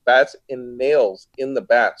guys with bats and nails in the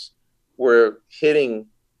bats were hitting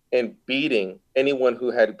and beating anyone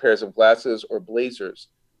who had pairs of glasses or blazers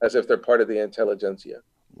as if they're part of the intelligentsia.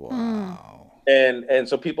 Wow. And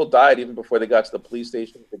so people died even before they got to the police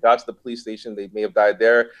station. If they got to the police station, they may have died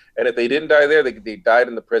there. And if they didn't die there, they died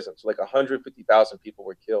in the prison. So like 150,000 people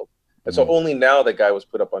were killed. And so only now that guy was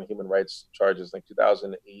put up on human rights charges, like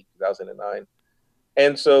 2008, 2009.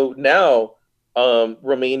 And so now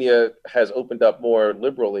Romania has opened up more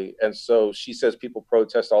liberally. And so she says people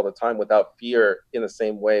protest all the time without fear in the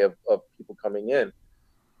same way of people coming in.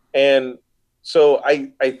 And so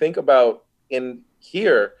I think about in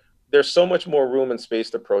here, there's so much more room and space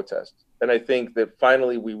to protest. And I think that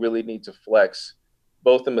finally we really need to flex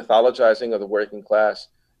both the mythologizing of the working class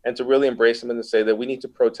and to really embrace them and to say that we need to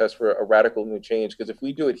protest for a radical new change. Because if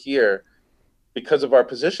we do it here, because of our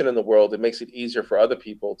position in the world, it makes it easier for other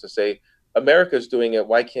people to say, America's doing it,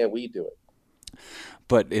 why can't we do it?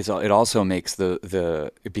 But it also makes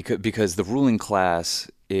because the ruling class,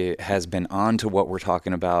 it has been on to what we're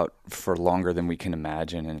talking about for longer than we can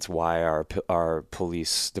imagine, and it's why our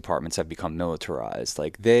police departments have become militarized.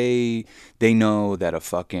 Like they know that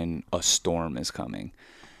a storm is coming,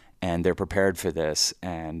 and they're prepared for this.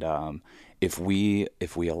 And if we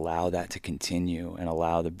allow that to continue and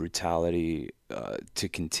allow the brutality to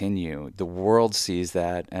continue, the world sees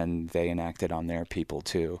that and they enact it on their people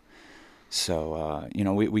too. So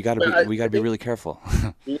we got to be really careful.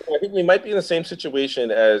 I think we might be in the same situation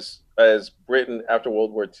as Britain after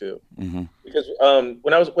World War II, Mm-hmm. because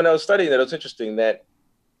when I was studying that, it was interesting that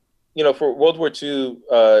for World War II,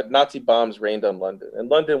 Nazi bombs rained on London, and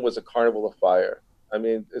London was a carnival of fire. I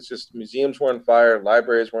mean, it's just museums were on fire,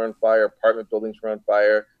 libraries were on fire, apartment buildings were on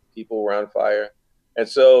fire, people were on fire, and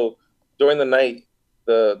so during the night,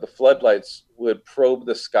 the floodlights would probe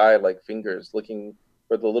the sky like fingers, looking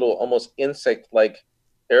for the little almost insect-like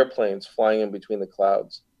airplanes flying in between the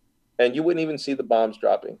clouds. And you wouldn't even see the bombs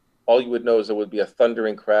dropping. All you would know is there would be a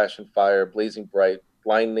thundering crash and fire, blazing bright,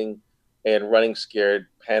 blinding, and running scared,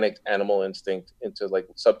 panicked animal instinct into like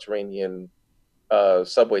subterranean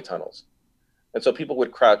subway tunnels. And so people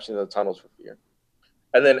would crouch in the tunnels for fear.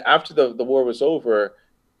 And then after the war was over,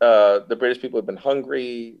 the British people had been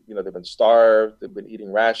hungry, they've been starved, they've been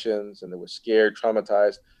eating rations, and they were scared,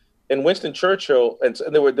 traumatized. And Winston Churchill and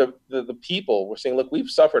there were the people were saying, look, we've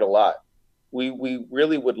suffered a lot. We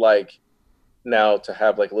really would like now to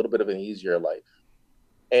have like a little bit of an easier life.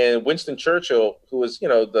 And Winston Churchill, who was,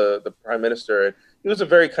 the prime minister, he was a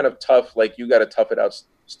very kind of tough, like, you got to tough it out,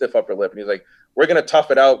 stiff upper lip. And he's like, we're going to tough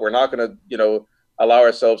it out. We're not going to, allow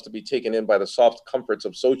ourselves to be taken in by the soft comforts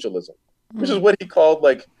of socialism, which is what he called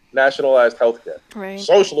like nationalized healthcare, Right.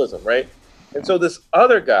 Socialism, right? And so this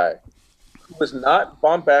other guy, who was not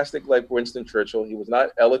bombastic like Winston Churchill. He was not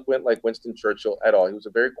eloquent like Winston Churchill at all. He was a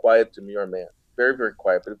very quiet, demure man. Very, very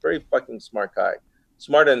quiet, but a very fucking smart guy.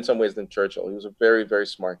 Smarter in some ways than Churchill. He was a very, very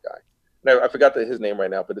smart guy. And I forgot his name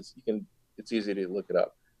right now, but it's easy to look it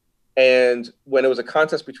up. And when it was a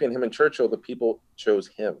contest between him and Churchill, the people chose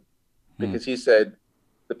him because he said,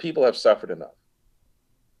 the people have suffered enough.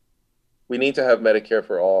 We need to have Medicare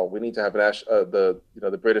for all. We need to have the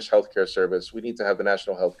British healthcare service. We need to have the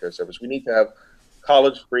national healthcare service. We need to have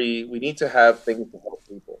college free. We need to have things to help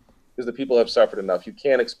people because the people have suffered enough. You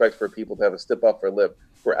can't expect for people to have a stiff upper lip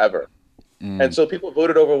forever. And so people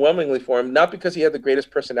voted overwhelmingly for him, not because he had the greatest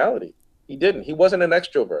personality. He didn't. He wasn't an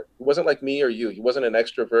extrovert. He wasn't like me or you. He wasn't an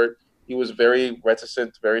extrovert. He was very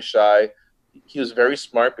reticent, very shy. He was very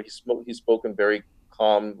smart, but he spoke in very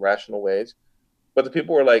calm, rational ways. But the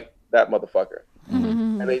people were like, that motherfucker.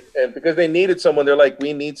 And because they needed someone, they're like,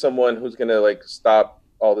 we need someone who's going to like stop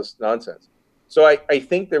all this nonsense. So I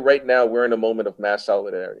think that right now we're in a moment of mass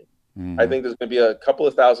solidarity. I think there's going to be a couple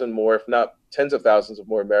of thousand more, if not tens of thousands of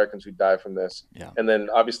more Americans who die from this. Yeah. And then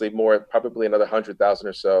obviously more, probably another 100,000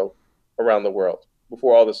 or so around the world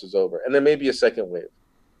before all this is over. And there may be a second wave.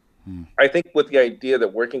 I think with the idea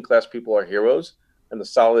that working class people are heroes and the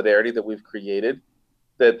solidarity that we've created,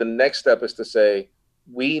 that the next step is to say,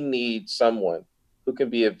 we need someone who can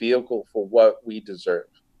be a vehicle for what we deserve.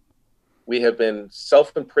 We have been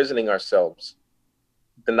self-imprisoning ourselves,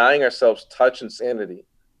 denying ourselves touch and sanity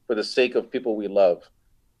for the sake of people we love.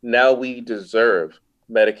 Now we deserve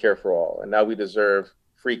Medicare for all, and now we deserve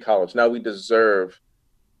free college. Now we deserve,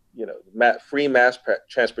 free mass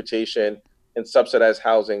transportation and subsidize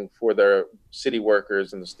housing for their city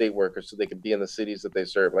workers and the state workers so they can be in the cities that they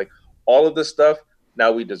serve. Like all of this stuff,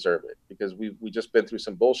 now we deserve it because we just been through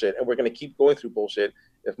some bullshit, and we're going to keep going through bullshit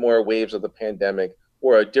if more waves of the pandemic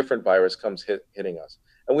or a different virus comes hitting us.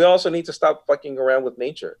 And we also need to stop fucking around with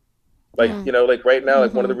nature. Like, you know, like right now,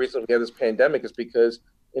 like one of the reasons we have this pandemic is because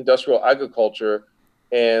industrial agriculture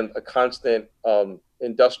and a constant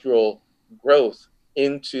industrial growth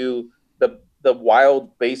into the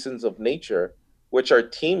wild basins of nature, which are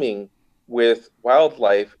teeming with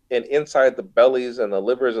wildlife, and inside the bellies and the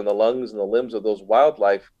livers and the lungs and the limbs of those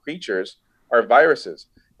wildlife creatures are viruses.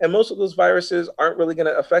 And most of those viruses aren't really going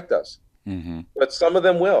to affect us, but some of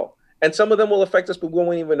them will. And some of them will affect us, but we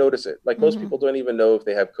won't even notice it. Like most people don't even know if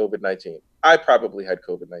they have COVID-19. I probably had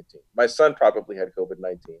COVID-19. My son probably had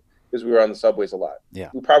COVID-19 because we were on the subways a lot. Yeah.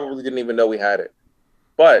 We probably didn't even know we had it.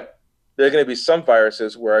 But there are going to be some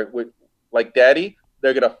viruses where, like Daddy,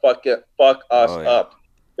 they're going to fuck us up.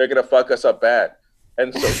 They're going to fuck us up bad.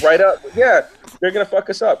 And so they're going to fuck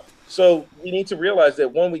us up. So we need to realize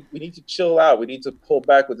that one, we need to chill out. We need to pull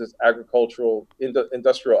back with this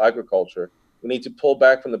industrial agriculture. We need to pull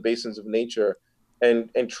back from the basins of nature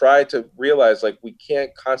and try to realize like we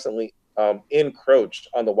can't constantly encroach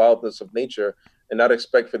on the wildness of nature and not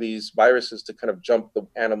expect for these viruses to kind of jump the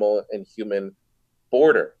animal and human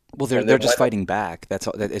border. Well, they're just fighting back. That's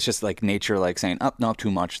all. It's just like nature, like saying, "Up, not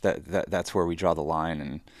too much." That's where we draw the line.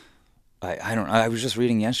 And I don't. I was just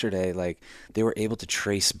reading yesterday, like they were able to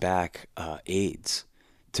trace back AIDS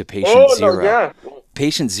to patient zero. Yeah.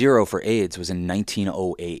 Patient zero for AIDS was in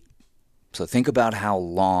 1908. So think about how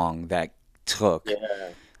long that took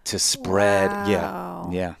to spread. Wow.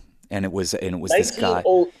 Yeah. And it was this guy.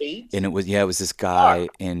 1908. And it was this guy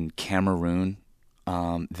in Cameroon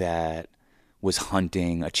that was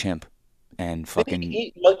hunting a chimp and fucking.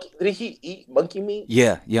 Did he eat monkey meat?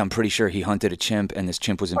 Yeah. I'm pretty sure he hunted a chimp, and this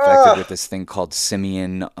chimp was infected with this thing called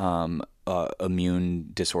simian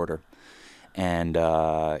immune disorder. And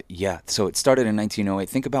so it started in 1908.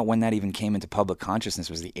 Think about when that even came into public consciousness.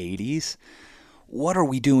 It was the 80s. What are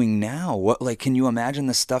we doing now? Can you imagine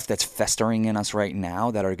the stuff that's festering in us right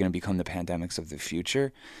now that are going to become the pandemics of the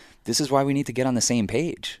future? This is why we need to get on the same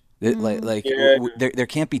page. There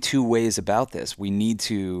can't be two ways about this. We need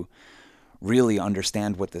to really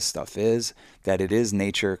understand what this stuff is, that it is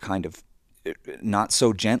nature kind of not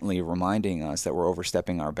so gently reminding us that we're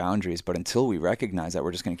overstepping our boundaries, but until we recognize that,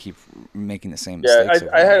 we're just going to keep making the same mistakes.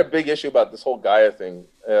 I had a big issue about this whole Gaia thing.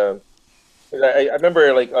 I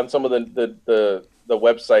remember, like, on some of the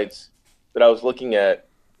websites that I was looking at,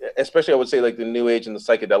 especially I would say like the New Age and the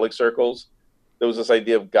psychedelic circles, there was this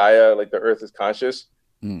idea of Gaia, like the Earth is conscious,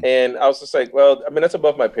 and I was just like, well, I mean, that's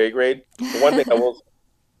above my pay grade. But one thing I will,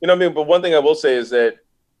 but one thing I will say is that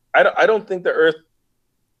I don't think the Earth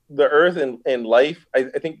and life, I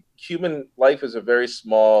think human life is a very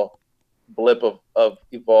small blip of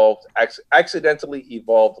accidentally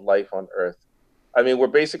evolved life on Earth. I mean, we're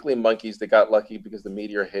basically monkeys that got lucky because the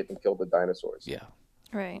meteor hit and killed the dinosaurs. Yeah.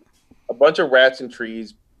 Right. A bunch of rats and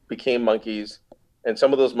trees became monkeys, and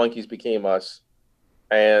some of those monkeys became us,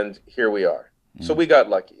 and here we are. So we got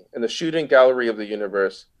lucky. In the shooting gallery of the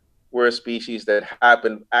universe, we're a species that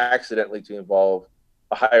happened accidentally to evolve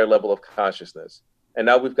a higher level of consciousness. And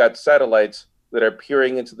now we've got satellites that are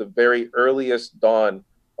peering into the very earliest dawn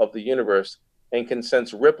of the universe and can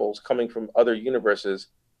sense ripples coming from other universes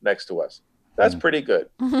next to us. That's pretty good.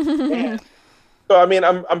 So I mean,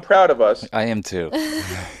 I'm proud of us. I am too.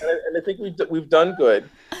 and I think we've done good.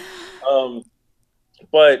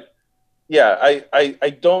 But yeah, I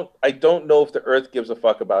don't know if the Earth gives a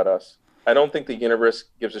fuck about us. I don't think the universe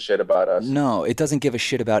gives a shit about us. No, it doesn't give a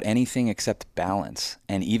shit about anything except balance.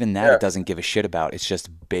 And even that it doesn't give a shit about. It's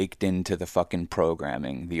just baked into the fucking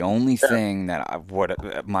programming. The only thing that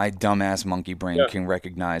my dumbass monkey brain can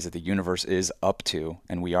recognize that the universe is up to,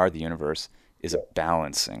 and we are the universe, is a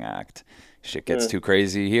balancing act. Shit gets too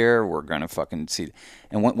crazy here, we're going to fucking see.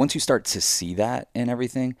 And once you start to see that and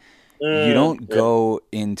everything, you don't go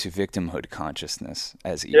into victimhood consciousness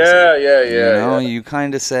as easy. Yeah. You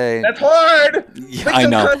kind of say... That's hard! Yeah, I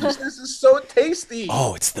know. Consciousness is so tasty!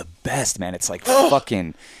 Oh, it's the best, man. It's like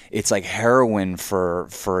fucking... It's like heroin for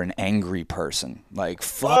an angry person. Like,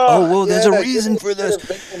 fuck, there's a reason for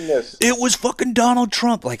this. It was fucking Donald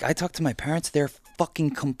Trump. Like, I talked to my parents, they're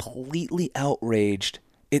fucking completely outraged.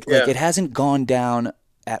 It hasn't gone down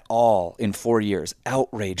at all in 4 years.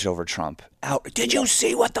 Outraged over Trump. Did you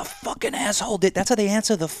see what the fucking asshole did? That's how they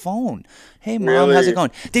answer the phone. Hey, Mom, how's it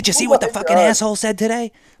going? Did you see what the fucking asshole said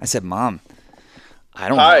today? I said, Mom, I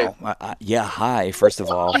don't know. Yeah, hi, first of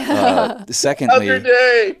all. Secondly, how's your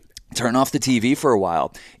day? Turn off the TV for a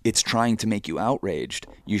while. It's trying to make you outraged.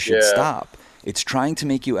 You should Yeah. stop. It's trying to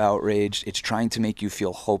make you outraged. It's trying to make you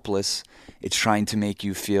feel hopeless. It's trying to make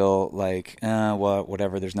you feel like, well,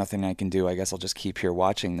 whatever, there's nothing I can do. I guess I'll just keep here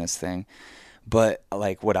watching this thing. But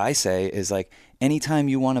like what I say is like anytime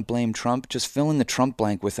you want to blame Trump, just fill in the Trump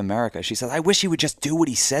blank with America. She says, I wish he would just do what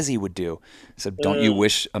he says he would do. So don't you Mm,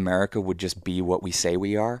 wish America would just be what we say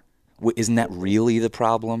we are? Isn't that really the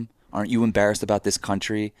problem? Aren't you embarrassed about this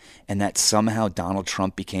country and that somehow Donald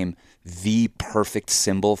Trump became the perfect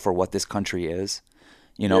symbol for what this country is?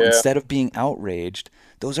 You know, yeah. instead of being outraged,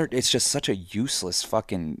 it's just such a useless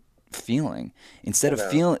fucking feeling. I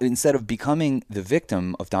know. Instead of becoming the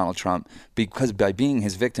victim of Donald Trump, because by being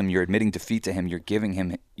his victim, you're admitting defeat to him, you're giving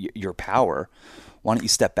him your power. Why don't you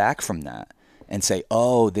step back from that and say,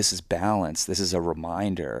 "Oh, this is balance. This is a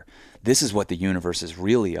reminder. This is what the universe is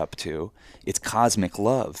really up to. It's cosmic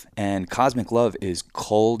love, and cosmic love is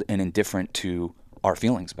cold and indifferent to our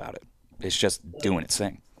feelings about it. It's just doing its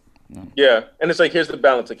thing." Yeah, and it's like here's the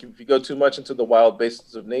balance. Like if you go too much into the wild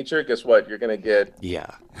basis of nature, guess what? Yeah,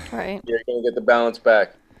 Right. You're gonna get the balance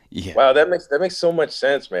back. yeah, Wow, that makes so much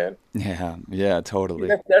sense, man. yeah, yeah, totally.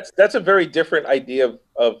 That's a very different idea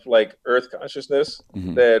of like Earth consciousness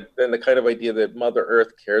Hmm. that than the kind of idea that Mother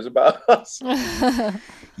Earth cares about us.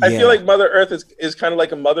 I feel Yeah, like Mother Earth is kind of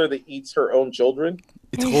like a mother that eats her own children.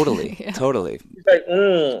 totally, Yeah. totally. She's like,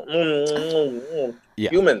 Yeah.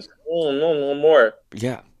 humans, no, no more.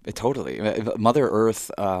 Yeah, totally. Mother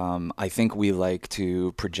Earth, I think we like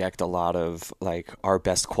to project a lot of like our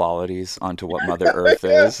best qualities onto what Mother Earth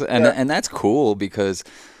is. Yeah, And that's cool because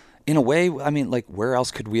in a way, I mean, like where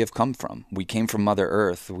else could we have come from? We came from Mother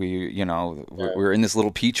Earth. yeah, We're in this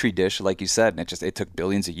little petri dish, like you said, and it took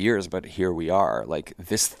billions of years, but here we are. Like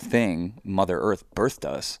this thing, Mother Earth birthed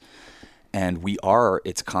us. And we are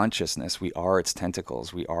its consciousness. We are its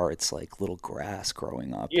tentacles. We are its like little grass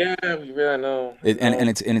growing up. yeah. I know, I And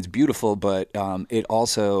know. it's beautiful, but it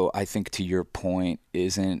also, I think, to your point,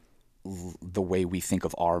 isn't the way we think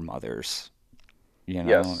of our mothers. You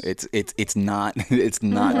know, Yes, it's not it's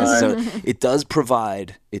not I, necessarily. It does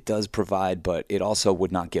provide, but it also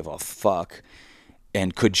would not give a fuck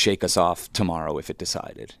and could shake us off tomorrow if it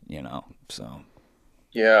decided. You know, so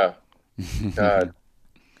yeah. God,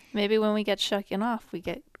 Maybe when we get shaken off, we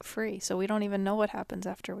get free. So we don't even know what happens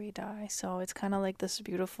after we die. So it's kind of like this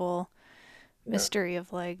beautiful yeah, mystery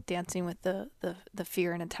of like dancing with the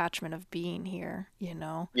fear and attachment of being here, you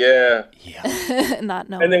know? yeah. yeah. Not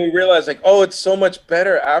And then knowing. we realize like, oh, it's so much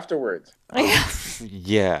better afterwards. Oh,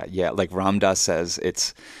 yeah, yeah. Like Ram Dass says,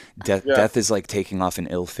 it's death. Yeah, Death is like taking off an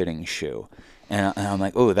ill-fitting shoe, and I'm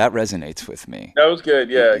like, oh, that resonates with me. that was good.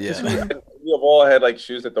 Yeah, because Yeah, we have all had like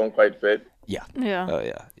shoes that don't quite fit. yeah. Yeah. Oh,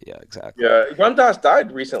 yeah, yeah. Exactly. Yeah, Ram Dass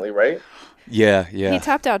died recently, right? Yeah, He yeah,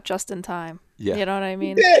 tapped out just in time. yeah. You know what I He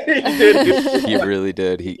mean? did. He did. He really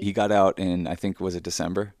did. He got out in, I think, was it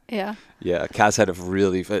December? Yeah. Yeah, Cass had a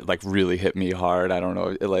really hit me hard. I don't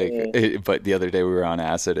know, Mm, but the other day we were on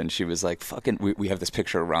acid and she was like, "Fucking," we have this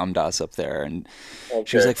picture of Ram Dass up there, and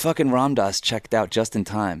she was okay. like, "Fucking Ram Dass checked out just in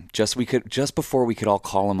time, just before we could all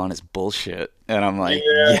call him on his bullshit." And I'm like,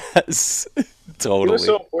 Yeah, "Yes, he was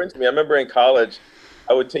so totally." important to me. I remember in college,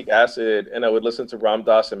 I would take acid and I would listen to Ram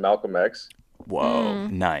Dass and Malcolm X. Whoa,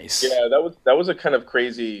 Mm. nice. Yeah, that was a kind of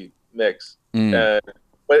crazy mix. Mm, And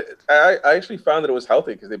but I actually found that it was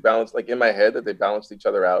healthy because they balanced like in my head that they balanced each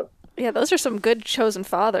other out. Yeah, those are some good chosen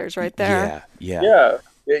fathers right there. yeah, yeah,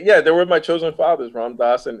 Yeah, yeah, they were my chosen fathers, Ram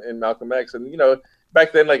Dass and Malcolm X. And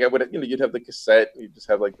back then, like I would, you'd have the cassette, and you just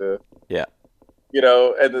have like yeah.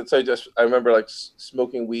 and then, so I remember like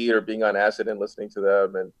smoking weed or being on acid and listening to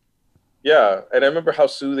them, and yeah, and I remember how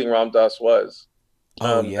soothing Ram Dass was.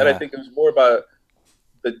 Oh And I yeah. think it was more about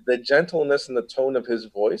the gentleness and the tone of his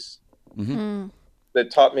voice Hmm. Mm.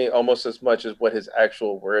 that taught me almost as much as what his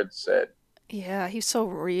actual words said. Yeah, he's so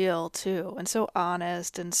real too, and so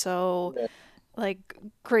honest, and so Yeah, like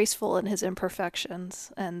graceful in his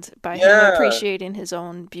imperfections. And by him yeah, appreciating his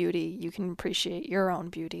own beauty, you can appreciate your own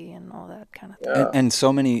beauty and all that kind of thing. yeah. And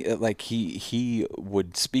so many like he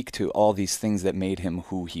would speak to all these things that made him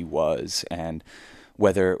who he was, and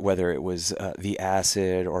whether it was the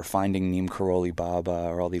acid or finding Neem Karoli Baba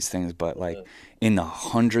or all these things, but like Mm. in the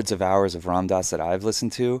hundreds of hours of Ram Dass that I've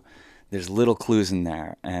listened to, there's little clues in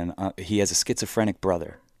there, and he has a schizophrenic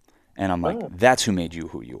brother, and I'm like, Oh, that's who made you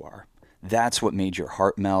who you are. That's what made your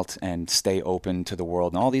heart melt and stay open to the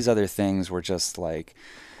world, and all these other things were just like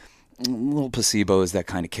little placebos that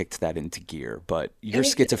kind of kicked that into gear. But your and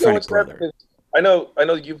schizophrenic it's not brother, because I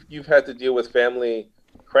know you've had to deal with family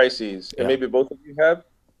crises, and yeah. maybe both of you have.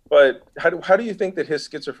 But how do you think that his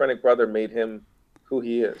schizophrenic brother made him who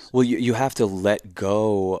he is. Well, you have to let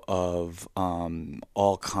go of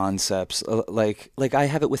all concepts. Like I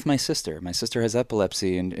have it with my sister. My sister has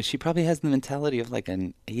epilepsy, and she probably has the mentality of like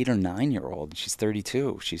an 8 or 9 year old. She's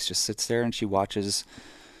 32. She just sits there and she watches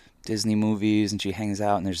Disney movies and she hangs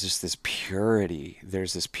out, and there's just this purity.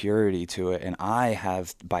 There's this purity to it, and I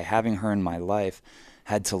have, by having her in my life,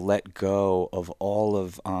 had to let go of all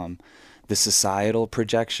of the societal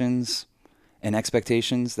projections and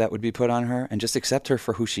expectations that would be put on her, and just accept her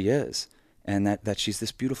for who she is, and that she's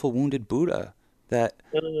this beautiful wounded Buddha that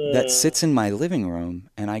Mm, sits in my living room,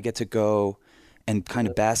 and I get to go and kind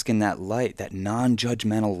of bask in that light, that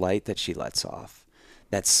non-judgmental light that she lets off,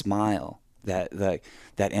 that smile, that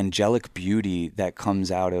angelic beauty that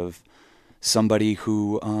comes out of somebody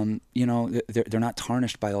who, they're not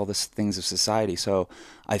tarnished by all the things of society. So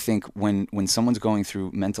I think when someone's going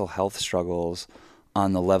through mental health struggles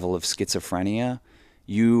on the level of schizophrenia,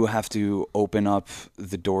 you have to open up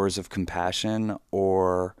the doors of compassion,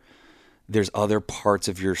 or there's other parts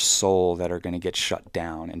of your soul that are going to get shut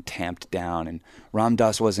down and tamped down. And Ram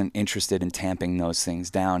Dass wasn't interested in tamping those things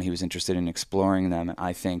down. He was interested in exploring them. And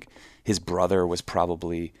I think his brother was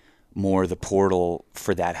probably more the portal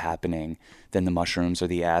for that happening than the mushrooms or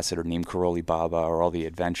the acid or Neem Karoli Baba or all the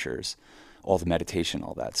adventures, all the meditation,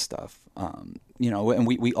 all that stuff. And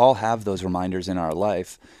we all have those reminders in our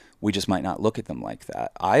life. We just might not look at them like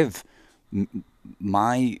that.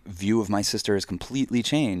 My view of my sister has completely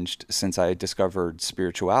changed since I discovered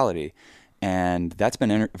spirituality, and that's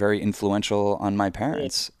been very influential on my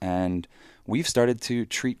parents. And we've started to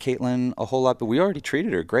treat Caitlin a whole lot, but we already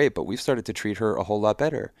treated her great, but we've started to treat her a whole lot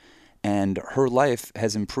better. And her life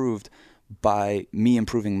has improved by me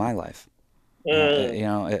improving my life.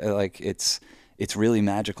 mm. Like it's really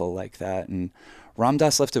magical like that. And Ram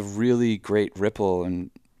Dass left a really great ripple. And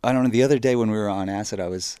I don't know, the other day when we were on acid,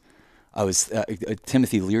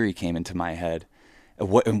 Timothy Leary came into my head.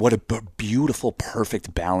 What a beautiful,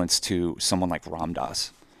 perfect balance to someone like Ram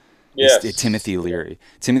Dass is Yes. Timothy Leary.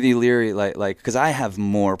 Timothy Leary, like, because I have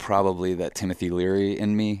more probably that Timothy Leary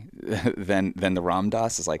in me than the Ram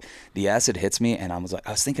Dass. Is like the acid hits me, and I was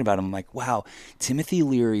thinking about him. I'm like, wow, Timothy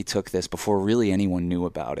Leary took this before really anyone knew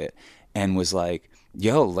about it, and was like,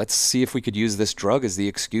 yo, let's see if we could use this drug as the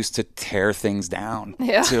excuse to tear things down,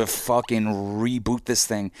 Yeah. to fucking reboot this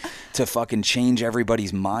thing, to fucking change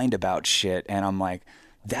everybody's mind about shit. And I'm like,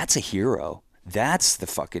 that's a hero. That's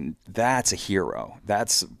a hero.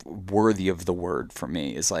 That's worthy of the word for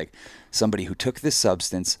me, is like somebody who took this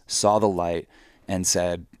substance, saw the light, and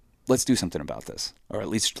said, let's do something about this, or at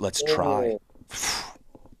least let's try. Mm.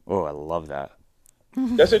 Oh, I love that.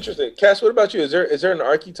 That's interesting. Cass, what about you? Is there an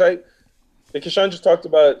archetype? Because Sean just talked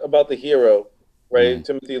about the hero, Mm. right?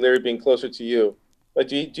 Timothy Leary being closer to you. But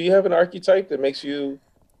do you have an archetype that makes you?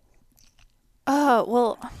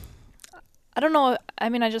 Well, I don't know. I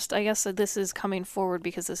mean, I guess that this is coming forward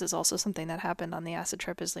because this is also something that happened on the acid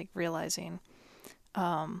trip, is like realizing,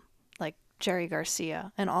 like Jerry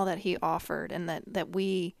Garcia and all that he offered, and that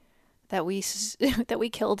we that we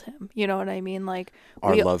killed him. You know what I mean? Like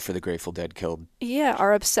Our we, love for the Grateful Dead killed. yeah,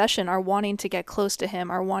 our obsession, our wanting to get close to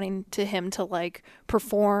him, our wanting to him to like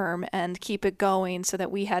perform and keep it going so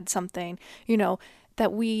that we had something,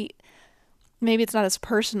 that we, maybe it's not as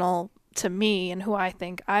personal to me and who I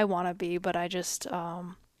think I want to be, but I just,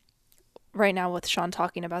 right now with Sean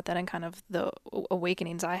talking about that and kind of the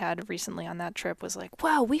awakenings I had recently on that trip was like,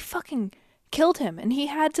 wow, we fucking killed him and he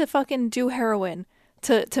had to fucking do heroin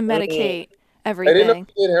to Mm. medicate I didn't know everything.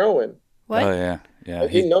 he did heroin. What? Oh yeah, yeah. I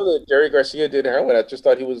didn't know that Jerry Garcia did heroin. I just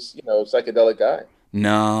thought he was, a psychedelic guy.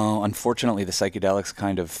 No, unfortunately, the psychedelics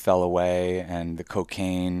kind of fell away, and the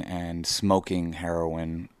cocaine and smoking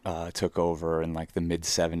heroin took over in like the mid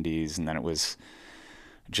 '70s, and then it was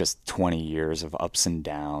just 20 years of ups and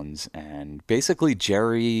downs. And basically,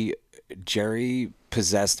 Jerry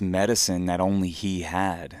possessed medicine that only he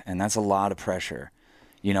had, and that's a lot of pressure.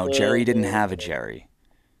 Jerry didn't Mm. have a Jerry.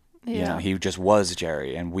 Yeah. He just was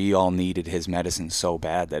Jerry, and we all needed his medicine so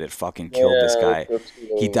bad that it fucking killed this Yeah, guy. that's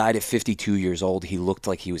He true. died at 52 years old. He looked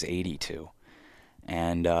like he was 82,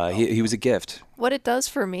 and he was a gift. What it does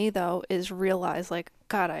for me though is realize, like,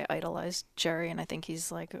 God, I idolize Jerry and I think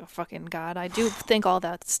he's like a fucking god. I do think all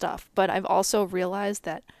that stuff, but I've also realized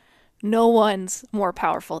that no one's more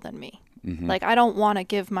powerful than me. Hmm. Like, I don't want to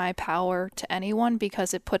give my power to anyone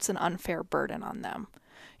because it puts an unfair burden on them.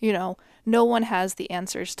 No one has the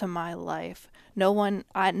answers to my life. No one,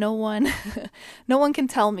 no one can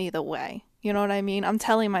tell me the way. You know what I mean? I'm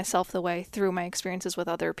telling myself the way through my experiences with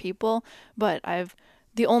other people, but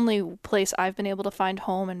the only place I've been able to find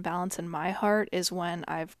home and balance in my heart is when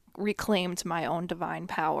I've reclaimed my own divine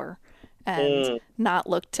power and not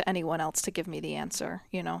look to anyone else to give me the answer,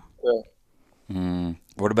 you know? Yeah.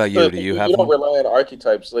 What about So you? Do you have you don't one? rely on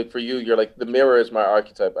archetypes. Like for you, you're like the mirror is my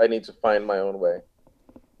archetype. I need to find my own way.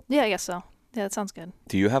 Yeah, I guess so. Yeah, that sounds good.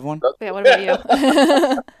 Do you have one? Yeah, what about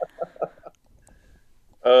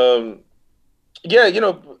you? um, yeah,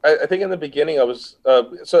 I think in the beginning I was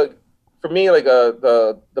so for me like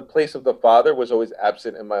the place of the father was always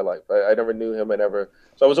absent in my life. I never knew him.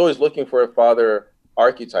 So I was always looking for a father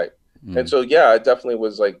archetype. And so yeah, I definitely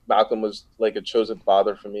was like Malcolm was like a chosen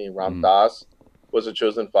father for me. Ram Dass was a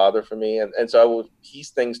chosen father for me, and so I would piece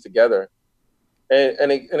things together.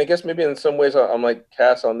 And I guess maybe in some ways I'm like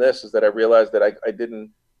Cass on this is that I realized that I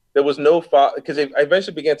didn't there was no father because I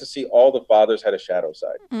eventually began to see all the fathers had a shadow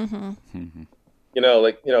side. Mm-hmm.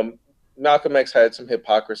 Malcolm X had some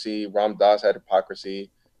hypocrisy. Ram Dass had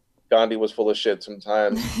hypocrisy. Gandhi was full of shit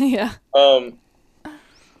sometimes. Yeah. And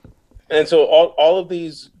so all of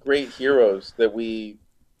these great heroes that we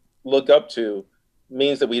look up to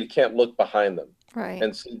means that we can't look behind them Right.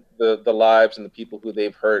 and see the lives and the people who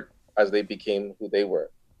they've hurt as they became who they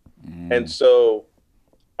were. And so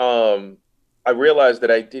I realized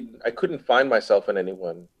that I couldn't find myself in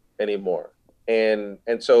anyone anymore. And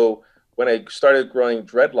so when I started growing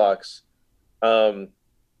dreadlocks, um,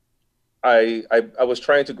 I was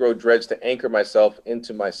trying to grow dreads to anchor myself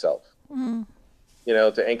into myself, to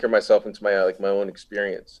anchor myself into my own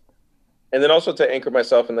experience, and then also to anchor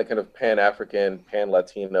myself in the kind of Pan African, Pan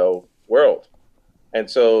Latino world. And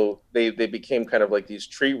so they became kind of like these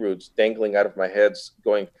tree roots dangling out of my heads,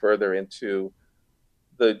 going further into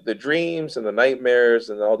the dreams and the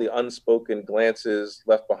nightmares and all the unspoken glances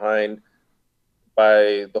left behind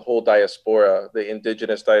by the whole diaspora, the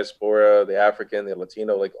indigenous diaspora, the African, the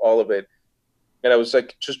Latino, like all of it. And I was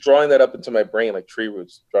like just drawing that up into my brain, like tree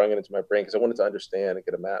roots, drawing it into my brain because I wanted to understand and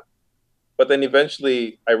get a map. But then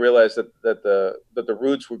eventually I realized that the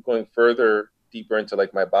roots were going further deeper into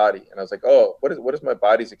like my body. And I was like, oh, what is my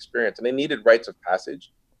body's experience? And I needed rites of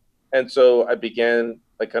passage. And so I began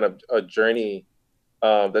like kind of a journey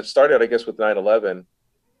that started, I guess, with 9/11.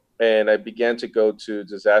 And I began to go to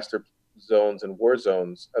disaster zones and war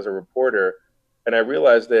zones as a reporter. And I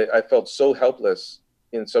realized that I felt so helpless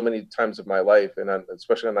in so many times of my life, and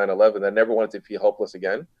especially on 9/11, I never wanted to feel helpless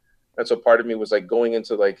again. And so part of me was like going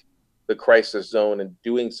into like the crisis zone and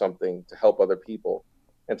doing something to help other people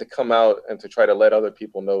and to come out and to try to let other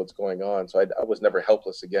people know what's going on. So I was never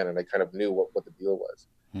helpless again. And I kind of knew what the deal was.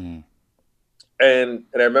 And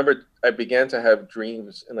I remember I began to have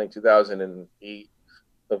dreams in like 2008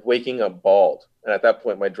 of waking up bald. And at that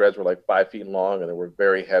point, my dreads were like 5 feet long and they were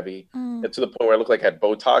very heavy. And to the point where I looked like I had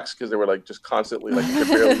Botox because they were like just constantly like I could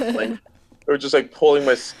barely blink. They were just like pulling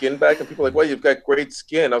my skin back, and people were like, "Well, you've got great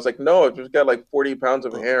skin." I was like, "No, I've just got like 40 pounds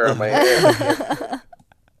of hair on my head."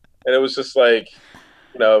 And it was just like,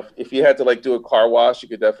 if you had to like do a car wash, you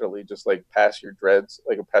could definitely just like pass your dreads,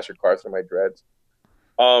 like pass your car through my dreads.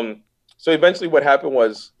 So eventually what happened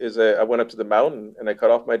is I went up to the mountain and I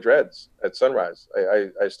cut off my dreads at sunrise.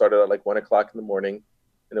 I started at like 1 o'clock in the morning,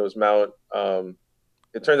 and it was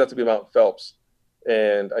it turns out to be Mount Phelps.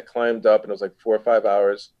 And I climbed up, and it was like 4 or 5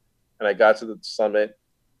 hours, and I got to the summit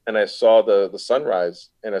and I saw the sunrise.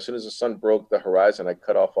 And as soon as the sun broke the horizon, I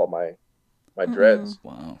cut off all my dreads.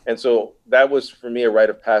 Wow. And so that was for me a rite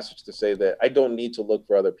of passage to say that I don't need to look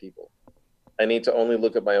for other people. I need to only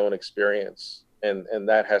look at my own experience. And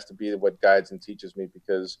that has to be what guides and teaches me,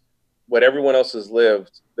 because what everyone else has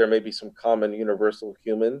lived, there may be some common universal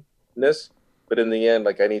humanness, but in the end,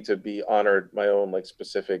 like I need to be honored my own like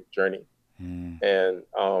specific journey. And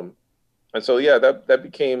so yeah, that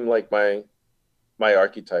became like my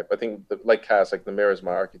archetype. I think like Cass, like the mirror is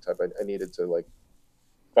my archetype. I needed to like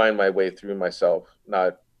find my way through myself,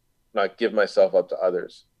 not give myself up to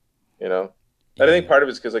others, And I think part of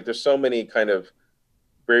it's because like there's so many kind of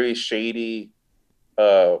very shady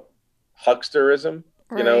hucksterism,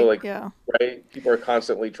 Right, yeah. right? People are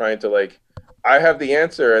constantly trying to like, I have the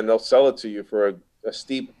answer, and they'll sell it to you for a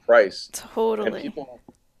steep price. Totally. And people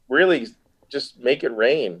really just make it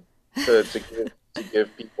rain to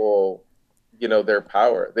give people, their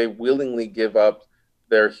power. They willingly give up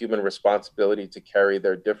their human responsibility to carry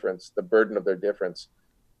their difference, the burden of their difference,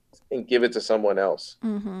 and give it to someone else.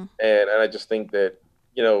 And I just think that,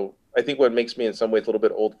 I think what makes me in some ways a little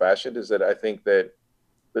bit old fashioned is that I think that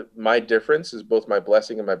my difference is both my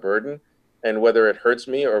blessing and my burden. And whether it hurts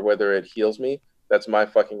me or whether it heals me, that's my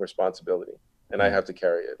fucking responsibility. And I have to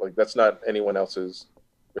carry it. Like, that's not anyone else's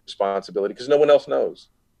responsibility, because no one else knows.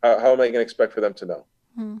 How am I going to expect for them to know?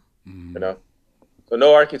 So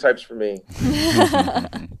no archetypes for me.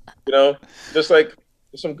 Just like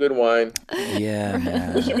There's some good wine. Yeah,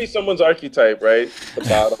 This should man. be someone's archetype, right? The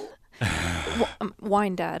bottle.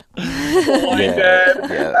 Wine dad. Wine Yeah, dad.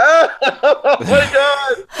 yeah. Oh my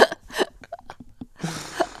god.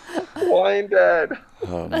 Wine dad.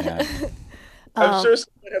 Oh man. I'm Um, sure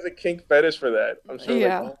someone has a kink fetish for that. I'm sure, like,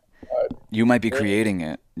 yeah. oh my god. You might be Yeah. creating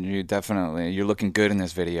it. You're looking good in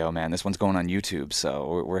this video, man. This one's going on YouTube,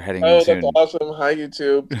 so we're heading Oh, that's into. awesome. Hi,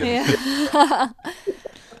 YouTube. Good to see you. Yeah.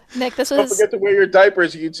 Nick, this Don't was forget to wear your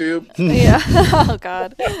diapers, YouTube. yeah. Oh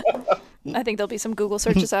God. I think there'll be some Google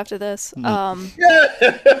searches after this. Yeah,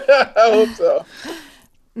 I hope so.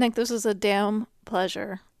 Nick, this was a damn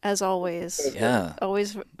pleasure as always. Yeah.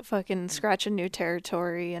 Always fucking scratching new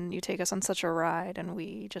territory, and you take us on such a ride, and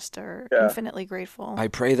we just are Yeah. infinitely grateful. I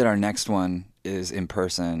pray that our next one is in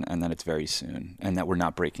person and that it's very soon, and that we're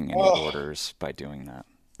not breaking any Oh. orders by doing that.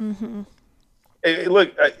 Hey,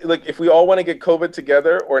 look, look. If we all want to get COVID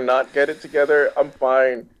together or not get it together, I'm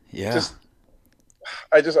fine. Yeah. Just,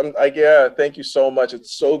 yeah. Thank you so much.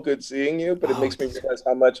 It's so good seeing you, but it Oh, makes me realize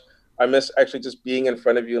how much I miss actually just being in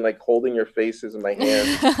front of you and like holding your faces in my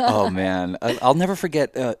hands. Oh man, I'll never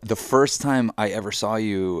forget the first time I ever saw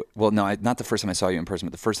you. Well, no, not the first time I saw you in person,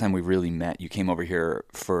 but the first time we really met. You came over here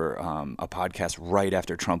for a podcast right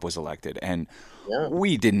after Trump was elected, and Yeah.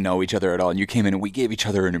 we didn't know each other at all. And you came in and we gave each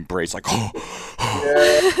other an embrace, like,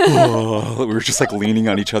 Yeah. we were just like leaning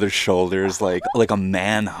on each other's shoulders, like a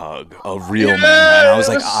man hug, a real man. Yeah, And I was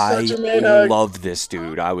it like, was such a I man hug. love this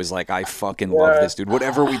dude. I was like, I fucking love Yeah. this dude.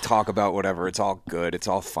 Whatever we talk about, whatever, it's all good. It's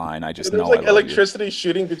all fine. I just There was know I like love you. electricity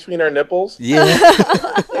shooting between our nipples. Yeah.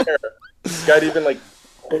 It got even like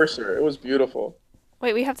coarser. It was beautiful.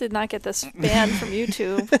 Wait, we have to not get this banned from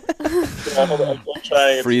YouTube. Yeah, hold on, I'm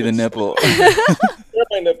trying. Free the nipple. Where are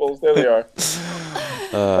my nipples? There they are.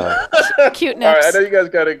 Cute All right, I nips. know you guys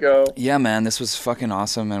gotta go. Yeah, man, this was fucking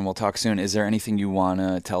awesome, and we'll talk soon. Is there anything you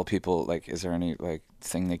wanna tell people? Like, is there any like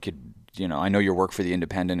thing they could, I know your work for the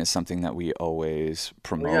Independent is something that we always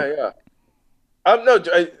promote. Yeah, yeah. No,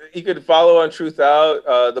 you could follow on Truth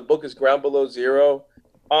Out. The book is Ground Below Zero.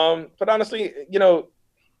 But honestly,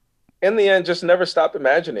 in the end, just never stop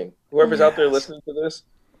imagining. Whoever's out there Yes. listening to this,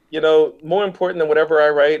 more important than whatever I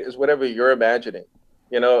write is whatever you're imagining.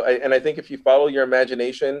 And I think if you follow your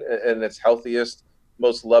imagination in its healthiest,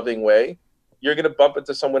 most loving way, you're going to bump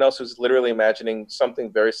into someone else who's literally imagining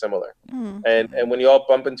something very similar. And when you all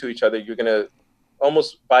bump into each other, you're going to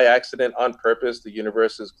almost by accident, on purpose, the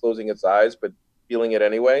universe is closing its eyes, but feeling it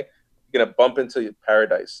anyway. You're going to bump into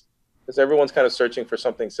paradise because everyone's kind of searching for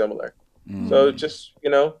something similar. So just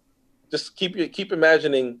keep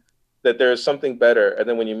imagining that there is something better, and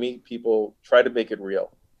then when you meet people, try to make it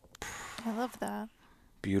real. I love that.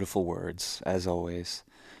 Beautiful words, as always.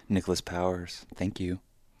 Nicholas Powers, thank you.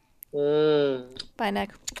 Bye,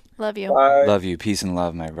 Nick. Love you. Bye. Love you. Peace and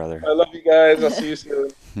love, my brother. I love you guys. I'll see you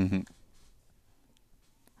soon. Let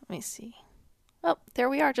me see. Oh, there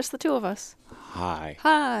we are, just the two of us. Hi.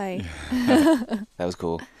 Hi. That was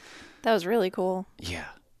cool. That was really cool. Yeah.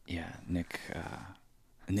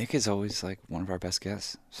 Nick is always like one of our best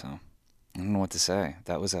guests, so I don't know what to say.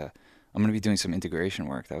 I'm gonna be doing some integration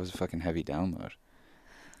work. That was a fucking heavy download.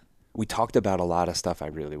 We talked about a lot of stuff I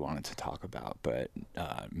really wanted to talk about, but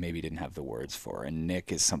maybe didn't have the words for. And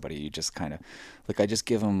Nick is somebody you just kind of, like, I just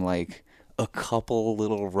give him like a couple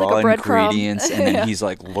little raw a breadcrumb. ingredients, and then Yeah. he's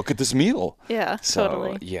like, look at this meal. Yeah, So,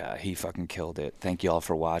 totally. yeah, he fucking killed it. Thank you all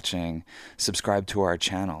for watching. Subscribe to our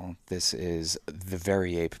channel. This is the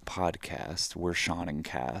Very Ape Podcast. We're Sean and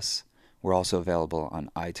Cass. We're also available on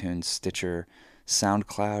iTunes, Stitcher,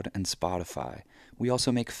 SoundCloud, and Spotify. We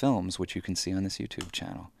also make films, which you can see on this YouTube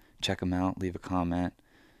channel. Check them out. Leave a comment.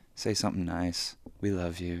 Say something nice. We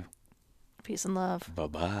love you. Peace and love.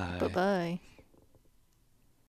 Bye-bye. Bye-bye.